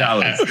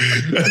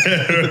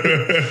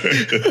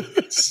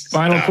 $32.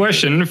 Final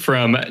question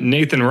from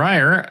Nathan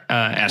Ryer.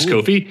 Ask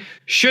Kofi,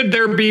 should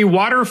there be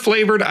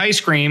water-flavored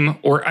ice cream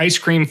or ice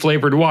cream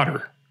flavored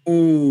water?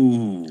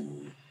 Ooh.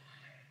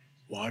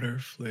 Water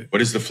flavored.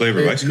 What is the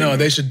flavor of ice cream? No,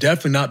 they should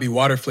definitely not be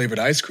water flavored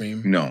ice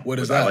cream. No. What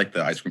is that? I like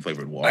the ice cream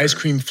flavored water. Ice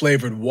cream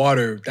flavored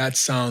water. That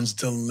sounds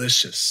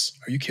delicious.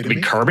 Are you kidding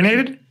me?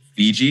 Carbonated?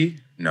 Fiji?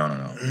 No.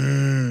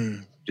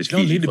 Just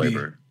Fiji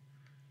flavored.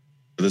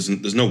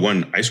 There's no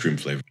one ice cream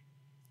flavor.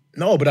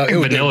 No, but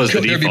vanilla is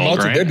the default,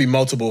 right? There'd be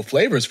multiple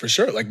flavors for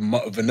sure, like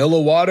vanilla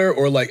water,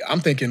 or like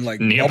I'm thinking like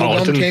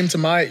bubblegum came to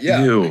my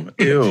Ew.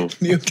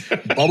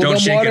 Bubblegum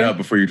Don't shake water? it up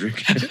before you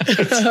drink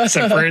it.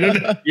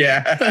 Separated?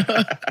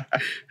 Yeah.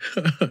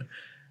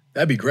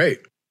 That'd be great.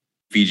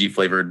 Fiji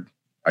flavored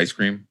ice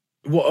cream.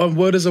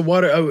 What is a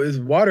water?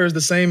 Water is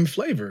the same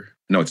flavor.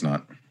 No, it's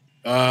not.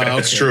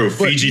 That's true.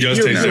 Fiji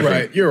does taste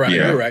different. You're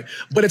right.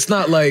 But it's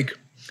not like,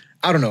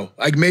 I don't know,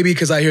 like maybe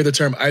because I hear the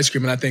term ice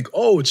cream and I think,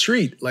 a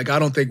treat. Like I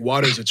don't think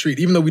water is a treat,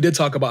 even though we did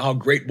talk about how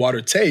great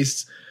water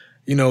tastes,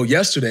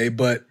 yesterday,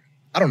 but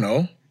I don't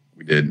know.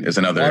 We did. It's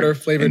another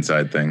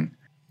inside thing.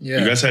 Yeah.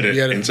 You guys had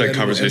an inside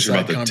conversation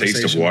about the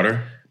taste of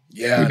water?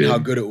 Yeah, and how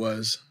good it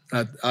was.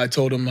 I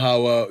told him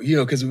how,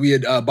 because we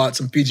had bought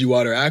some Fiji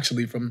water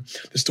actually from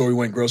the store. We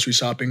went grocery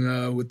shopping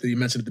you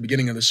mentioned at the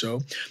beginning of the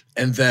show.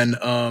 And then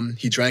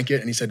he drank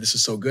it and he said, this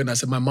is so good. And I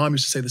said, my mom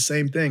used to say the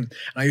same thing. And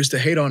I used to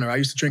hate on her. I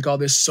used to drink all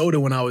this soda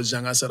when I was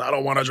young. I said, I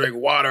don't want to drink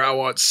water. I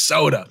want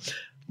soda.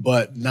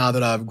 But now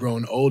that I've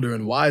grown older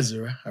and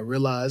wiser, I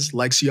realize,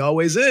 like she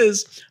always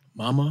is,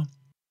 Mama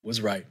was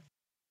right.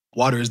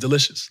 Water is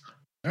delicious.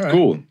 All right.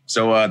 Cool.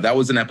 So that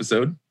was an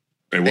episode.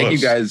 Thank you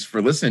guys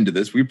for listening to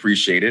this. We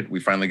appreciate it. We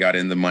finally got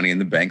in the money in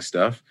the bank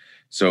stuff.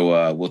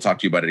 So we'll talk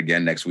to you about it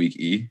again next week,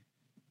 E.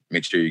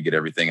 Make sure you get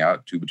everything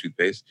out, tube of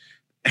toothpaste.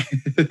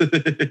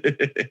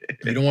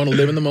 You don't want to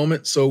live in the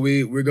moment, so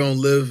we're going to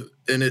live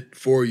in it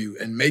for you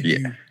and make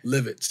you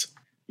live it.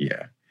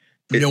 Yeah.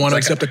 You don't want to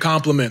accept a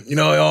compliment.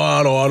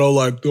 I don't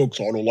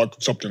like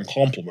accepting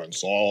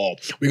compliments. Oh,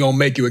 we're going to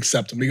make you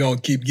accept them. We're going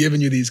to keep giving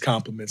you these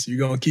compliments. You're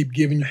going to keep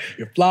giving you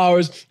your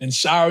flowers and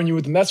showering you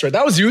with them. That's right.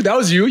 That was you.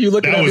 You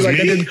looked at me like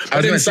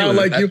that didn't sound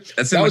like you.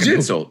 That was you.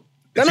 Insult.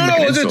 No,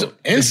 it was an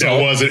insult.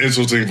 That was an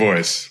insulting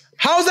voice.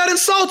 How is that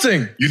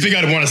insulting? You think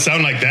I'd want to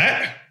sound like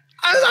that?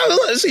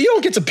 You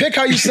don't get to pick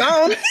how you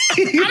sound. I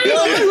mean,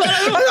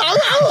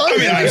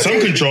 I have some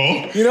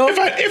control.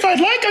 If I'd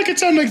like, I could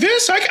sound like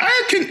this.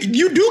 I can.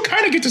 You do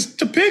kind of get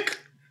to pick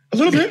a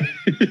little bit,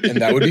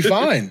 and that would be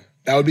fine.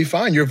 That would be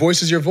fine. Your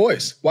voice is your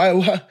voice.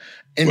 Why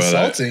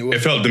insulting? Well,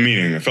 it felt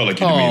demeaning. It felt like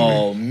you demeaned me.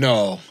 Oh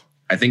no!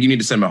 I think you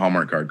need to send me a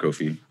Hallmark card,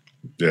 Kofi.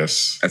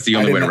 Yes, that's the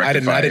only way to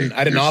rectify. I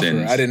didn't offer.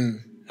 Sins. I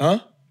didn't. Huh?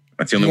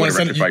 That's the only way to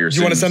rectify your sins.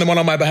 You want to send them one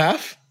on my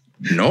behalf?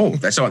 No,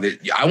 that's not.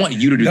 I want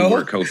you to do the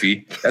work,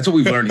 Kofi. That's what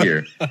we've learned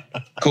here.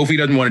 Kofi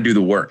doesn't want to do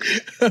the work.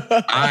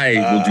 I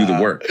will do the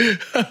work.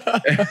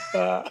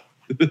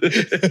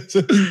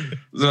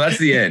 So that's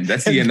the end.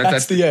 That's the end.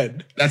 That's the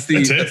end. That's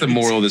the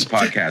moral of this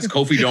podcast.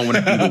 Kofi don't want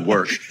to do the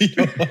work.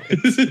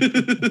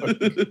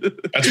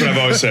 That's what I've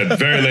always said.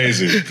 Very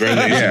lazy,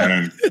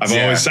 man.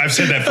 I've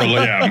said that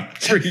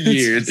for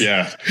years.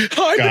 Yeah.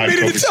 I've been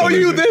meaning to tell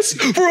you this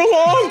for a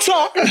long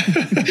time.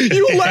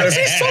 You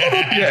lazy son of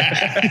a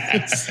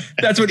bitch.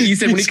 That's what he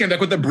said when he came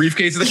back with the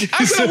briefcase. Like,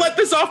 I'm gonna let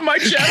this off my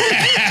chest.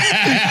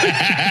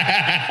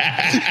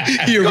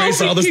 He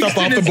erased all the stuff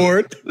off the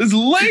board. It's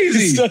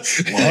lazy.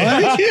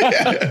 What?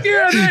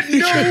 Yeah, that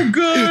no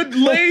good,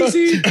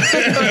 lazy.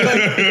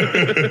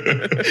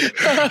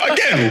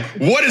 Again,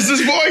 what is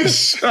this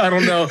voice? I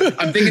don't know.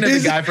 I'm thinking of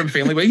the guy from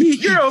Family Guy.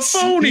 You're a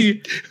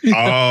phony.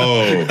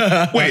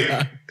 Oh, wait.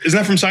 Isn't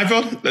that from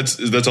Seinfeld?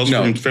 That's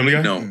also from Family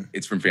Guy? No,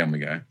 it's from Family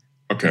Guy.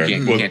 Okay.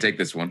 You can't take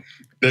this one.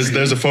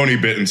 There's a phony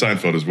bit in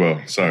Seinfeld as well.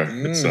 Sorry.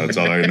 That's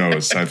all I know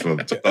is Seinfeld.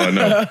 That's all I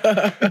know.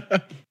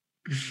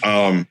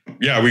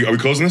 Are we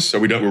closing this? Are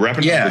we done? We're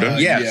wrapping up? We're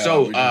done? Yeah.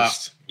 So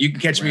you can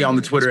catch me on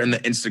the Twitter and the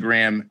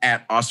Instagram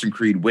at Austin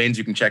Creed Wins.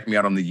 You can check me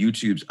out on the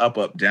YouTubes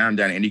Up, Down,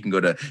 and you can go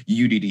to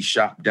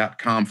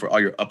uddshop.com for all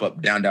your Up,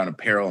 Down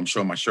apparel. I'm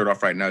showing my shirt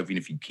off right now, even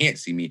if you can't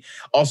see me.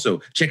 Also,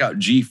 check out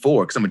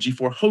G4 because I'm a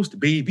G4 host,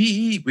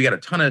 baby. We got a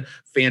ton of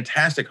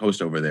fantastic hosts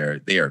over there.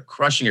 They are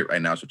crushing it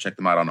right now, so check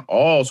them out on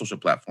all social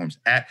platforms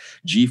at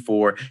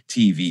G4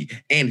 TV.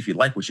 And if you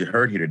like what you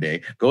heard here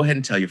today, go ahead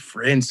and tell your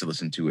friends to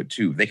listen to it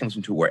too. They can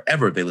listen to it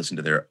wherever they listen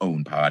to their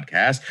own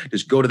podcast.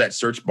 Just go to that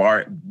search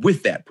bar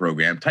with that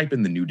program, type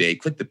in The New Day,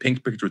 click the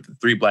pink picture with the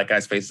 3 black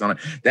guys' faces on it.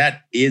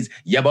 That is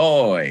ya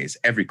boys.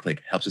 Every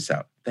click helps us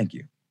out. Thank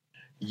you.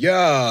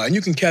 Yeah, and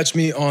you can catch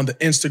me on the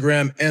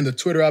Instagram and the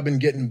Twitter. I've been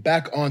getting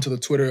back onto the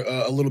Twitter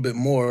a little bit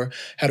more.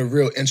 Had a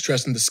real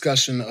interesting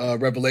discussion,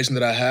 revelation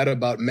that I had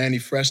about Manny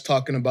Fresh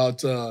talking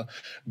about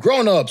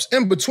grown-ups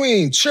in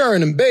between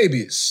churn and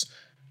babies.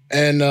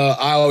 And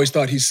I always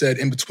thought he said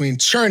in between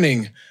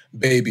churning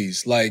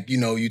babies, like,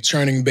 you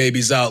churning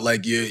babies out,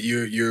 like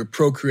you're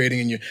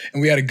procreating and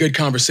we had a good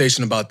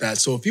conversation about that.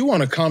 So if you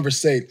want to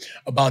conversate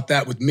about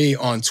that with me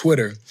on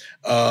Twitter,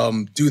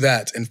 do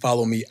that and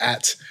follow me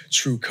at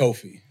True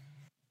Kofi.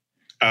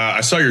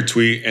 I saw your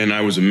tweet and I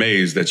was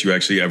amazed that you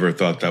actually ever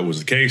thought that was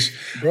the case.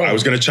 Bro. I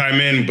was going to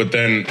chime in, but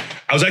then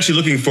I was actually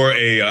looking for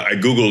I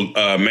Googled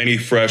Manny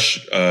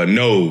Fresh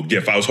no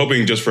GIF. I was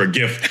hoping just for a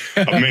GIF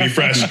of Manny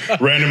Fresh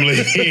randomly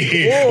like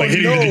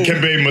hitting the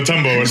Dikembe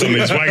Mutombo or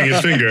something, swinging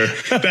his finger.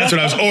 That's what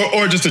I was,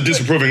 or just a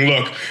disapproving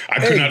look. I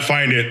could not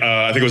find it.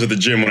 I think it was at the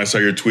gym when I saw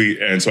your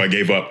tweet, and so I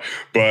gave up.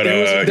 But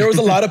there was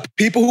a lot of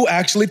people who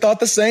actually thought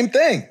the same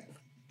thing.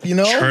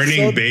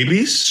 Churning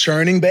babies?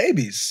 Churning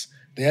babies.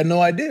 They had no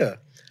idea.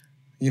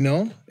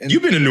 And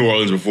you've been to New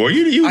Orleans before.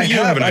 You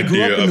have an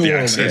idea of the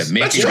access.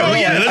 That's true.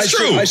 That's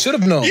true. I should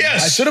have known.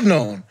 Yes. I should have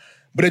known.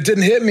 But it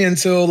didn't hit me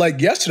until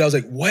yesterday. I was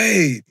like,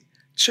 wait,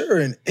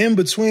 churn in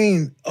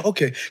between.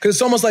 Okay. Because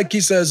it's almost like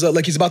he says,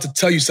 like he's about to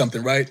tell you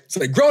something, right? It's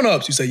like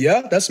grown-ups. You say,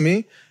 yeah, that's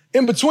me.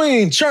 In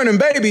between churning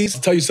babies,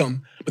 I'll tell you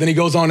something. But then he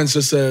goes on and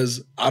just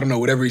says, I don't know,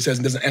 whatever he says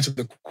and doesn't answer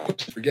the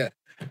question, forget.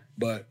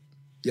 But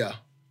yeah.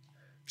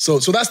 So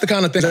that's the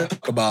kind of thing I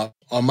talk about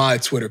on my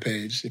Twitter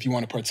page. If you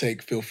want to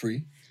partake, feel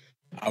free.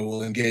 I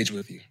will engage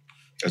with you.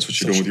 That's what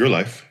you're doing with your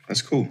life.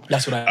 That's cool.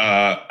 That's what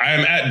I am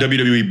at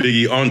WWE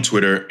Biggie on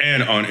Twitter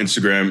and on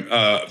Instagram.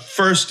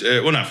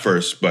 Not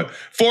first, but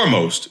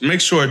foremost,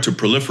 make sure to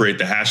proliferate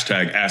the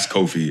hashtag Ask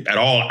Kofi at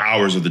all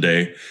hours of the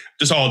day,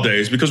 just all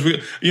days, because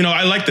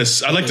I like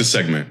this. I like this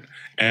segment,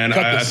 and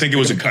I think it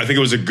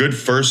was a good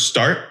first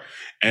start.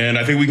 And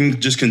I think we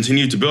can just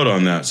continue to build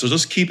on that. So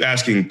just keep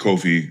asking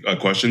Kofi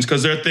questions,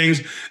 because there are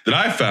things that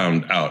I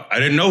found out. I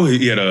didn't know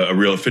he had a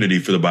real affinity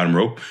for the bottom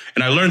rope.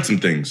 And I learned some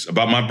things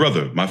about my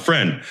brother, my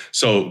friend.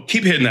 So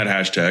keep hitting that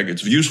hashtag.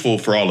 It's useful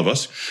for all of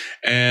us.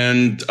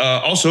 And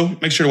also,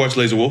 make sure to watch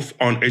Laser Wolf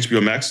on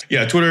HBO Max.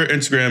 Yeah, Twitter,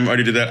 Instagram, I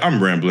already did that.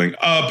 I'm rambling.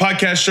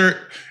 Podcast shirt.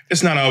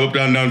 It's not an up,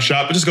 down, down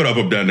shop, but just go to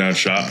up, down, down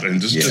shop and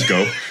just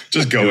go.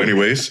 Just go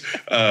anyways.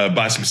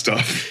 Buy some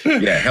stuff.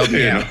 Yeah, help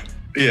me out.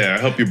 Yeah,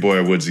 help your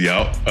boy Woodsy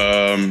out.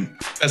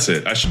 That's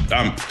it.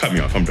 Cut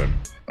me off. I'm done.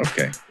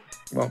 Okay.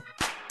 Well,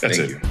 that's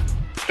it.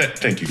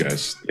 Thank you,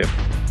 guys. Yep.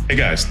 Hey,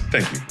 guys.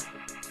 Thank you.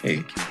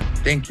 Hey,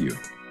 thank you.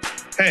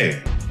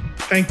 Hey,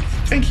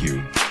 thank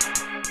you.